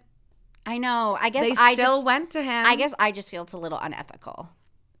 Yeah, but I know. I guess they still went to him. I guess I just feel it's a little unethical.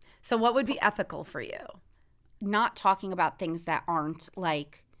 So what would be ethical for you? Not talking about things that aren't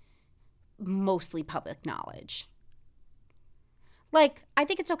like mostly public knowledge. Like, I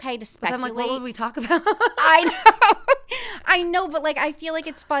think it's okay to speculate. But then, like, what would we talk about? I know, but like, I feel like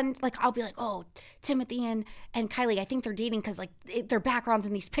it's fun. Like, I'll be like, oh, Timothy and Kylie, I think they're dating because like their backgrounds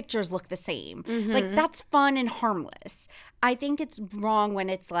in these pictures look the same. Mm-hmm. Like, that's fun and harmless. I think it's wrong when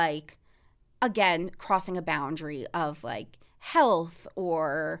it's like, again, crossing a boundary of like health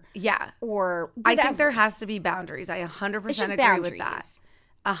or whatever. I think there has to be boundaries. I 100% agree boundaries. with that.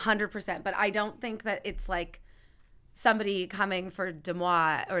 100%. But I don't think that it's like somebody coming for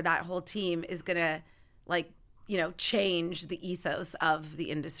Deuxmoi or that whole team is gonna like, you know, change the ethos of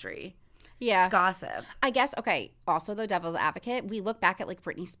the industry. Yeah. It's gossip. I guess, okay, also though, devil's advocate, we look back at like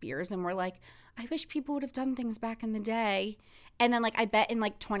Britney Spears and we're like, I wish people would have done things back in the day. And then like I bet in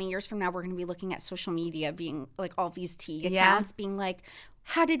like 20 years from now we're going to be looking at social media being like all these tea accounts being like,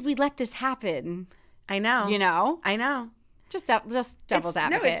 how did we let this happen? I know. You know? I know. Just devil's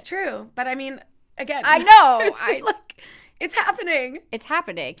advocate. No, it's true. But I mean, again. I know. It's just like, it's happening. It's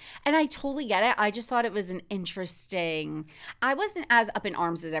happening. And I totally get it. I just thought it was an interesting. I wasn't as up in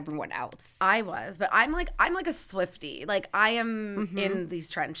arms as everyone else. I was, but I'm like a Swiftie. Like I am in these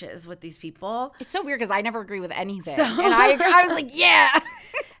trenches with these people. It's so weird because I never agree with anything. And I was like, yeah.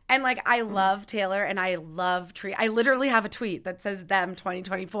 And like I love Taylor and I love Tree. I literally have a tweet that says them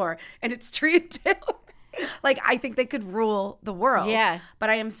 2024 and it's Tree and Taylor. Like, I think they could rule the world. Yeah. But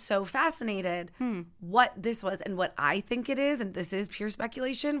I am so fascinated what this was and what I think it is, and this is pure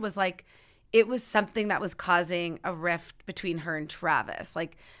speculation, was like, it was something that was causing a rift between her and Travis.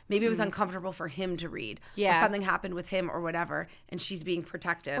 Like, maybe it was uncomfortable for him to read. Yeah. Or something happened with him or whatever, and she's being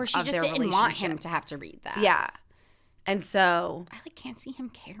protective or she of just their didn't want him to have to read that. Yeah. And so. I like can't see him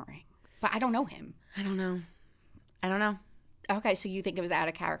caring. But I don't know him. I don't know. Okay, so you think it was out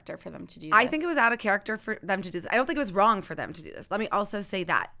of character for them to do this? I think it was out of character for them to do this. I don't think it was wrong for them to do this. Let me also say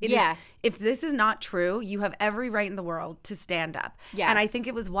that. If this is not true, you have every right in the world to stand up. Yes. And I think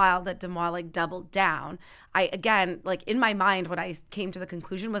it was wild that Deuxmoi like doubled down. Again, like in my mind, what I came to the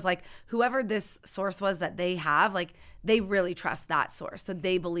conclusion was like, whoever this source was that they have, like they really trust that source. So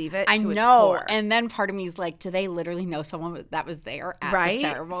they believe it to its core. And then part of me is like, do they literally know someone that was there at the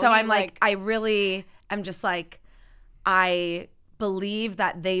ceremony? So I'm like, I really am just like, I believe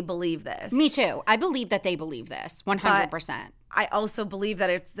that they believe this. Me too. I believe that they believe this 100%. But I also believe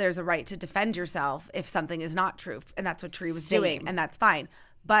that there's a right to defend yourself if something is not true. And that's what Tree was doing. And that's fine.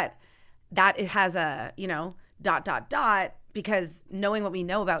 But that it has a, you know, ... because knowing what we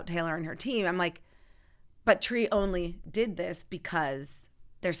know about Taylor and her team, I'm like, but Tree only did this because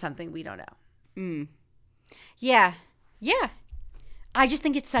there's something we don't know. Yeah. Yeah. I just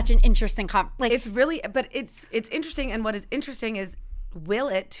think it's such an interesting it's really, but it's interesting. And what is interesting is, will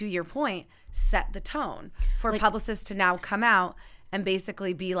it, to your point, set the tone for publicists to now come out and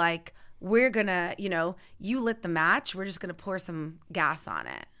basically be like, we're gonna, you know, you lit the match, we're just gonna pour some gas on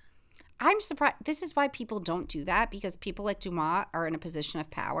it. I'm surprised. This is why people don't do that, because people like Deuxmoi are in a position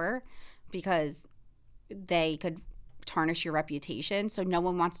of power because they could tarnish your reputation. So no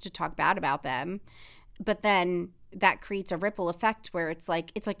one wants to talk bad about them. But then that creates a ripple effect where it's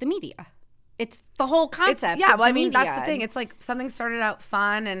like the media. It's the whole concept. Well, I mean, that's the thing. It's like something started out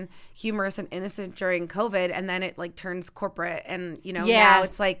fun and humorous and innocent during COVID, and then it like turns corporate, and you know, now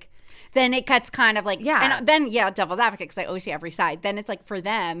it's like. Then it gets kind of like, and then, devil's advocate, because I always see every side. Then it's like for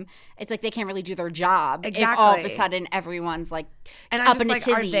them, it's like they can't really do their job. Exactly. If all of a sudden everyone's like and up I'm just in a like,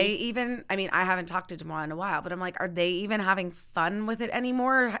 tizzy. are they even, I mean, I haven't talked to Deuxmoi in a while, but I'm like, are they even having fun with it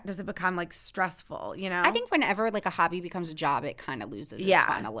anymore? Or does it become like stressful, you know? I think whenever like a hobby becomes a job, it kind of loses its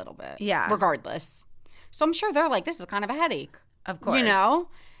fun a little bit. Yeah. Regardless. So I'm sure they're like, this is kind of a headache. Of course. You know?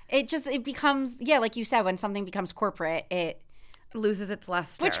 It becomes, like you said, when something becomes corporate, it loses its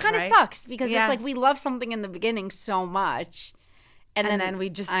luster, which kind of sucks, because it's like we love something in the beginning so much, and then we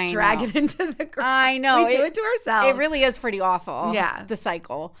just drag it into the ground. I know. We do it to ourselves. It really is pretty awful. Yeah. The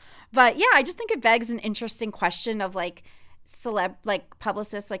cycle. But yeah, I just think it begs an interesting question of like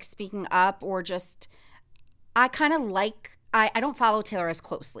publicists like speaking up, or just I kind of like I don't follow Taylor as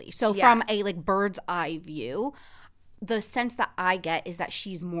closely. So from a like bird's eye view, the sense that I get is that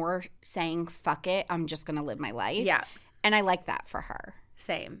she's more saying, fuck it, I'm just gonna live my life. Yeah. And I like that for her.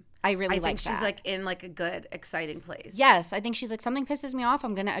 Same. I really like that. I think she's like in like a good, exciting place. Yes. I think she's like, something pisses me off,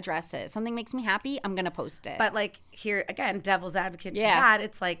 I'm going to address it. Something makes me happy, I'm going to post it. But like here, again, devil's advocate to that,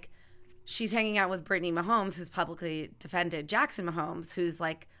 it's like she's hanging out with Brittany Mahomes, who's publicly defended Jackson Mahomes, who's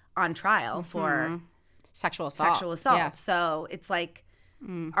like on trial for sexual assault. Yeah. So it's like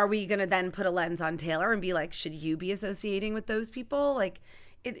are we going to then put a lens on Taylor and be like, should you be associating with those people? Like,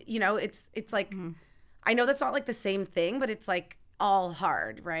 it's like, I know that's not like the same thing, but it's like all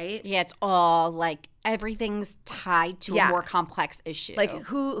hard, right? Yeah, it's all like everything's tied to a more complex issue. Like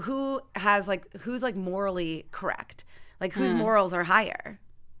who's like morally correct? Like whose morals are higher?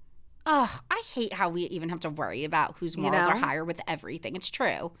 Oh, I hate how we even have to worry about whose morals are higher with everything. It's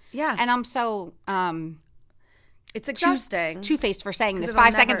true. Yeah. And I'm so it's exhausting. Two-faced for saying this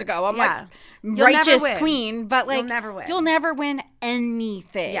 5 seconds ago. I'm like, You'll righteous queen, but like you'll never win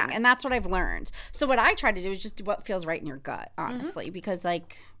anything. Yes. And that's what I've learned. So what I try to do is just do what feels right in your gut, honestly, because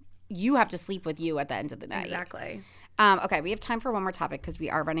like you have to sleep with you at the end of the night. Exactly. Okay, we have time for one more topic because we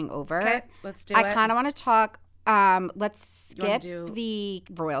are running over. Okay, let's do it. I kind of want to talk. Let's skip the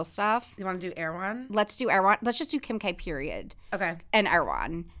royal stuff. You want to do Erwan? Let's do Erwan. Let's just do Kim K. period. Okay. And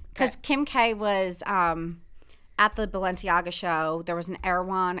Erwan. Because Kim K was at the Balenciaga show. There was an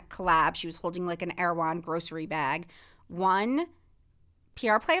Erwan collab. She was holding like an Erwan grocery bag. One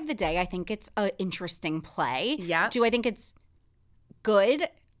PR play of the day. I think it's an interesting play. Yeah. Do I think it's good?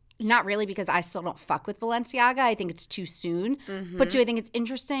 Not really, because I still don't fuck with Balenciaga. I think it's too soon. Mm-hmm. But do I think it's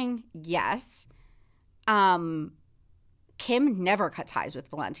interesting? Yes. Kim never cut ties with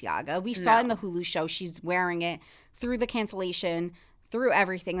Balenciaga. We saw in the Hulu show she's wearing it through the cancellation, through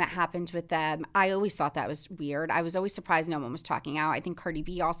everything that happened with them. I always thought that was weird. I was always surprised no one was talking out. I think Cardi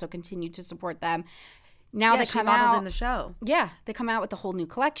B also continued to support them. Now they come out in the show. Yeah, they come out with a whole new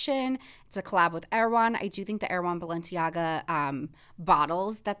collection. It's a collab with Erwan. I do think the Erwan Balenciaga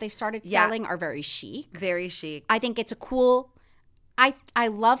bottles that they started selling are very chic. Very chic. I think it's a cool. I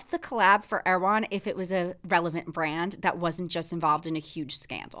love the collab for Erwan if it was a relevant brand that wasn't just involved in a huge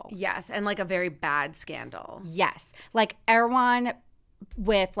scandal. Yes, and like a very bad scandal. Yes, like Erwan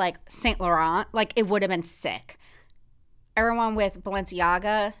with like Saint Laurent, like it would have been sick. Erwan with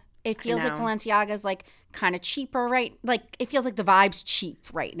Balenciaga, it feels like Balenciaga's like kind of cheaper, right? Like it feels like the vibe's cheap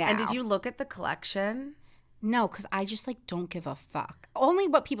right now. And did you look at the collection? No, because I just like don't give a fuck. Only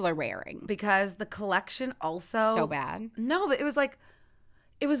what people are wearing. Because the collection also so bad. No, but it was like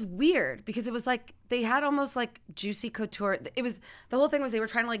it was weird because it was like they had almost like juicy couture. It was the whole thing was they were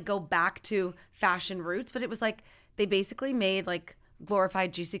trying to like go back to fashion roots, but it was like they basically made like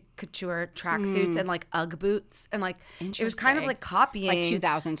glorified juicy couture tracksuits and like Ugg boots and like it was kind of like copying like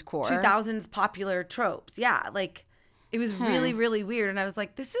 2000s core 2000s popular tropes. Yeah, like it was really really weird, and I was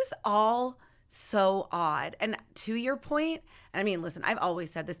like, this is all so odd. And to your point, and I mean, listen, I've always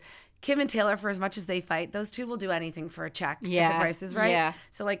said this. Kim and Taylor, for as much as they fight, those two will do anything for a check if the price is right. Yeah.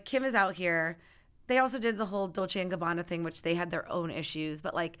 So, like, Kim is out here. They also did the whole Dolce & Gabbana thing, which they had their own issues.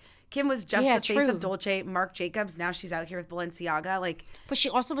 But, like, Kim was just the face of Dolce. Marc Jacobs, now she's out here with Balenciaga. Like, but she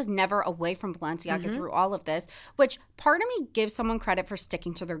also was never away from Balenciaga through all of this, which part of me gives someone credit for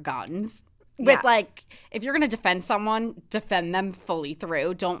sticking to their guns. With, like, if you're going to defend someone, defend them fully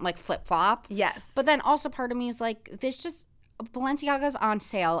through. Don't, like, flip-flop. Yes. But then also part of me is, like, this just – Balenciaga's on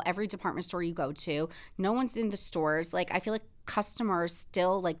sale every department store you go to. No one's in the stores. Like, I feel like customers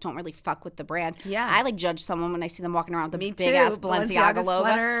still, like, don't really fuck with the brand. Yeah. I, like, judge someone when I see them walking around with the big-ass Balenciaga logo.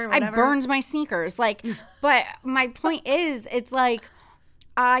 Sweater, I burns my sneakers. Like, but my point is, it's, like,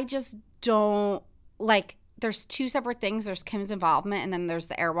 I just don't – like, there's two separate things. There's Kim's involvement, and then there's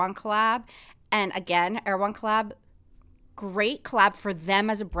the Erwan collab. And, again, Erwan collab – great collab for them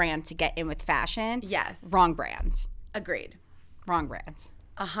as a brand to get in with fashion. Yes. Wrong brand. Agreed. Wrong brand.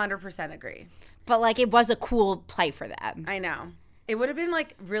 100% agree. But, like, it was a cool play for them. I know. It would have been,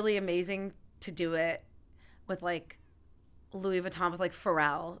 like, really amazing to do it with, like, Louis Vuitton with, like,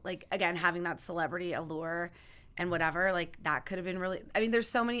 Pharrell. Like, again, having that celebrity allure and whatever. Like, that could have been really – I mean, there's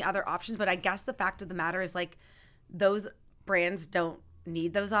so many other options. But I guess the fact of the matter is, like, those brands don't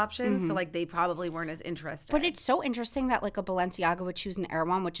need those options, so like they probably weren't as interested. But it's so interesting that like a Balenciaga would choose an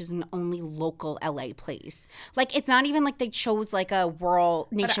Erwan, which is an only local LA place. Like it's not even like they chose like a world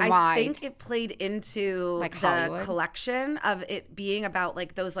nationwide. But I think it played into like the Hollywood collection of it being about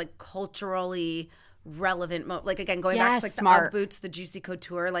like those like culturally relevant like again going back to like smart. The Ugg boots, the juicy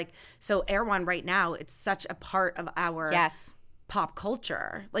couture, like so Erwan right now it's such a part of our pop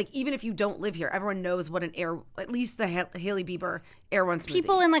culture. Like even if you don't live here, everyone knows what an at least the Hailey Bieber Erwan smoothie.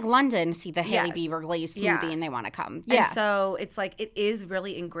 People in like London see the Hailey Bieber glazed smoothie and they want to come. Yeah. And so it's like it is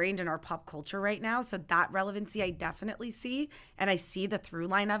really ingrained in our pop culture right now. So that relevancy I definitely see, and I see the through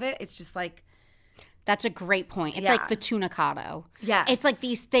line of it. It's just like that's a great point. It's like the tunicado. Yes. It's like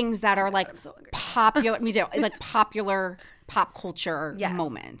these things that are like popular. Me too. Like popular pop culture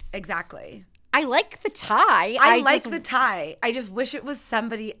moments. Exactly. I like the tie. I like the tie. I just wish it was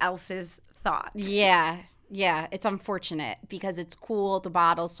somebody else's thought. Yeah. Yeah, it's unfortunate because it's cool. The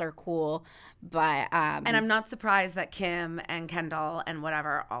bottles are cool, but and I'm not surprised that Kim and Kendall and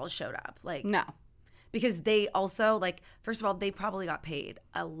whatever all showed up. Like, no. Because they also, like, first of all, they probably got paid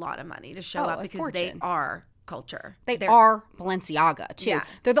a lot of money to show up because they are culture. They're Balenciaga, too. Yeah.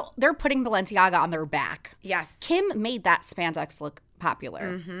 They're putting Balenciaga on their back. Yes. Kim made that spandex look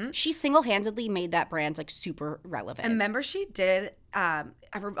popular. Mm-hmm. She single-handedly made that brand, like, super relevant. And remember she did,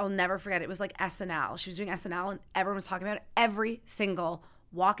 I'll never forget, it was like SNL. She was doing SNL and everyone was talking about it. Every single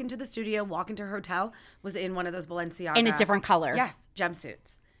walk into the studio, walk into her hotel was in one of those Balenciaga. In a different color. Yes,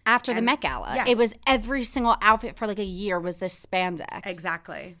 jumpsuits. After the Met Gala. Yes. It was every single outfit for like a year was this spandex.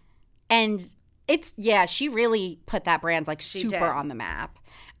 Exactly. And she really put that brand like super on the map.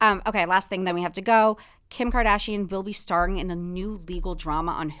 Okay, last thing, then we have to go. Kim Kardashian will be starring in a new legal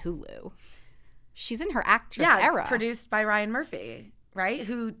drama on Hulu. She's in her actress era. Produced by Ryan Murphy, right?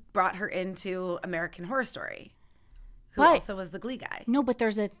 Who brought her into American Horror Story. Who also was the Glee guy. No, but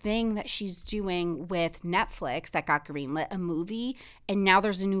there's a thing that she's doing with Netflix that got greenlit, a movie, and now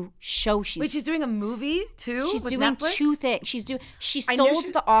there's a new show. She's doing a movie too? She's with doing Netflix? 2 things. She sold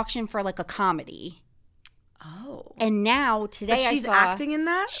the auction for like a comedy. Oh. And now today she's acting in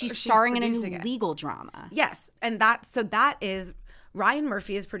that? She's starring in a new legal drama. Yes. And that is Ryan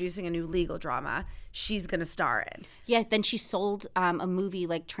Murphy is producing a new legal drama she's going to star in. Yeah, then she sold a movie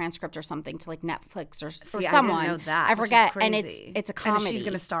like transcript or something to like Netflix or someone. I didn't know that. I forget. And it's a comedy. And she's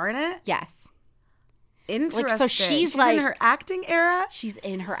going to star in it? Yes. Interesting. Like, so she's in her acting era? She's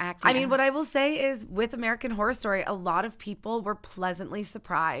in her acting era. I mean, what I will say is with American Horror Story, a lot of people were pleasantly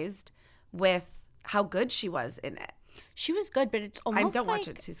surprised with how good she was in it. She was good, but it's almost don't watch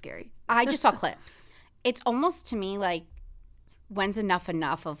it, it's too scary. I just saw clips. It's almost to me like, when's enough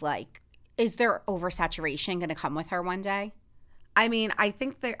of like, is there oversaturation going to come with her one day? I mean, I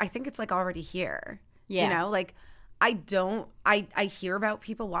think it's like already here. Yeah. You know, like I hear about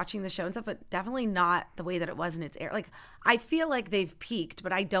people watching the show and stuff, but definitely not the way that it was in its era. Like I feel like they've peaked,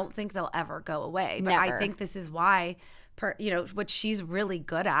 but I don't think they'll ever go away. But Never. I think this is why what she's really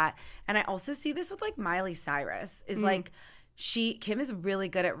good at. And I also see this with like Miley Cyrus is like Kim is really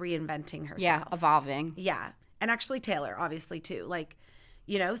good at reinventing herself. Yeah, evolving. Yeah. And actually Taylor, obviously, too. Like,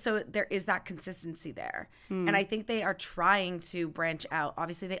 you know, so there is that consistency there. And I think they are trying to branch out.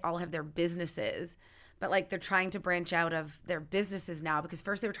 Obviously, they all have their businesses, but like they're trying to branch out of their businesses now because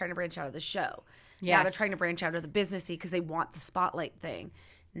first they were trying to branch out of the show. Yeah. Now they're trying to branch out of the businessy because they want the spotlight thing.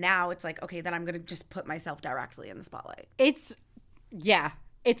 Now it's like, okay, then I'm going to just put myself directly in the spotlight.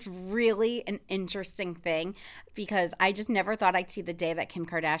 It's really an interesting thing because I just never thought I'd see the day that Kim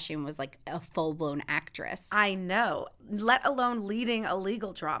Kardashian was like a full-blown actress. I know, let alone leading a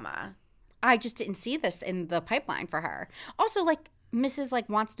legal drama. I just didn't see this in the pipeline for her. Also, like, Mrs. like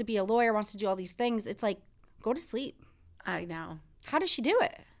wants to be a lawyer, wants to do all these things. It's like, go to sleep. I know. How does she do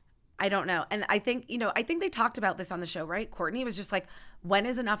it? I don't know. And I think they talked about this on the show, right? Courtney was just like, when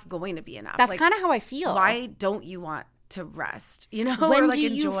is enough going to be enough? That's like, kind of how I feel. Why don't you want to rest, you know? When or like do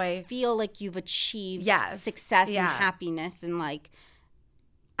enjoy. You feel like you've achieved success and happiness and like,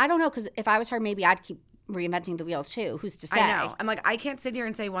 I don't know, because if I was her, maybe I'd keep reinventing the wheel too. Who's to say? I know. I'm like, I can't sit here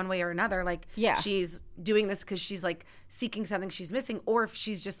and say one way or another. Like, she's doing this because she's like seeking something she's missing, or if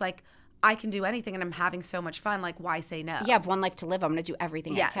she's just like, I can do anything and I'm having so much fun. Like, why say no? You have one life to live. I'm going to do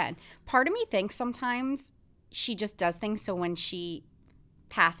everything I can. Part of me thinks sometimes she just does things so when she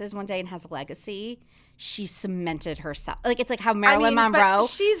passes one day and has a legacy, she cemented herself. Like, it's like how Marilyn Monroe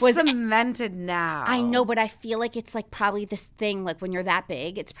was cemented now. I know, but I feel like it's like probably this thing, like when you're that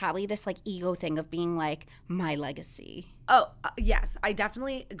big, it's probably this like ego thing of being like, my legacy. Oh, yes. I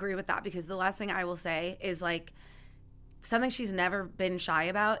definitely agree with that because the last thing I will say is like something she's never been shy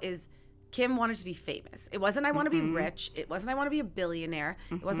about is Kim wanted to be famous. It wasn't I want to be rich. It wasn't I want to be a billionaire.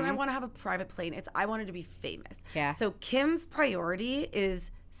 It wasn't I want to have a private plane. It's I wanted to be famous. Yeah. So Kim's priority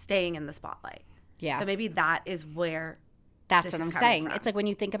is staying in the spotlight. Yeah. So maybe that is where that's what I'm saying. It's like when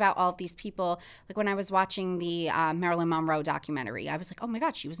you think about all of these people, like when I was watching the Marilyn Monroe documentary, I was like, oh my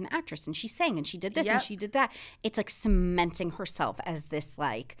God, she was an actress and she sang and she did this and she did that. It's like cementing herself as this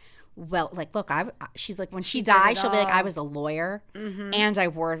like, well, like, look, she's like, when she dies, she'll be like, I was a lawyer and I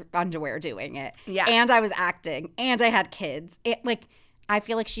wore underwear doing it. Yeah. And I was acting and I had kids. Like, I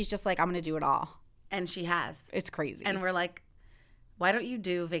feel like she's just like, I'm going to do it all. And she has. It's crazy. And we're like, why don't you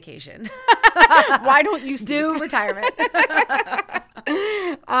do vacation? Why don't you do retirement?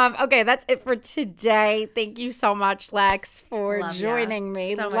 Okay, that's it for today. Thank you so much, Lex, for joining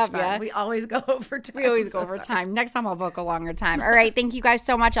me. So Love much fun. ya. We always go over time. We always go over time. Next time I'll book a longer time. All right, thank you guys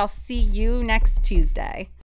so much. I'll see you next Tuesday.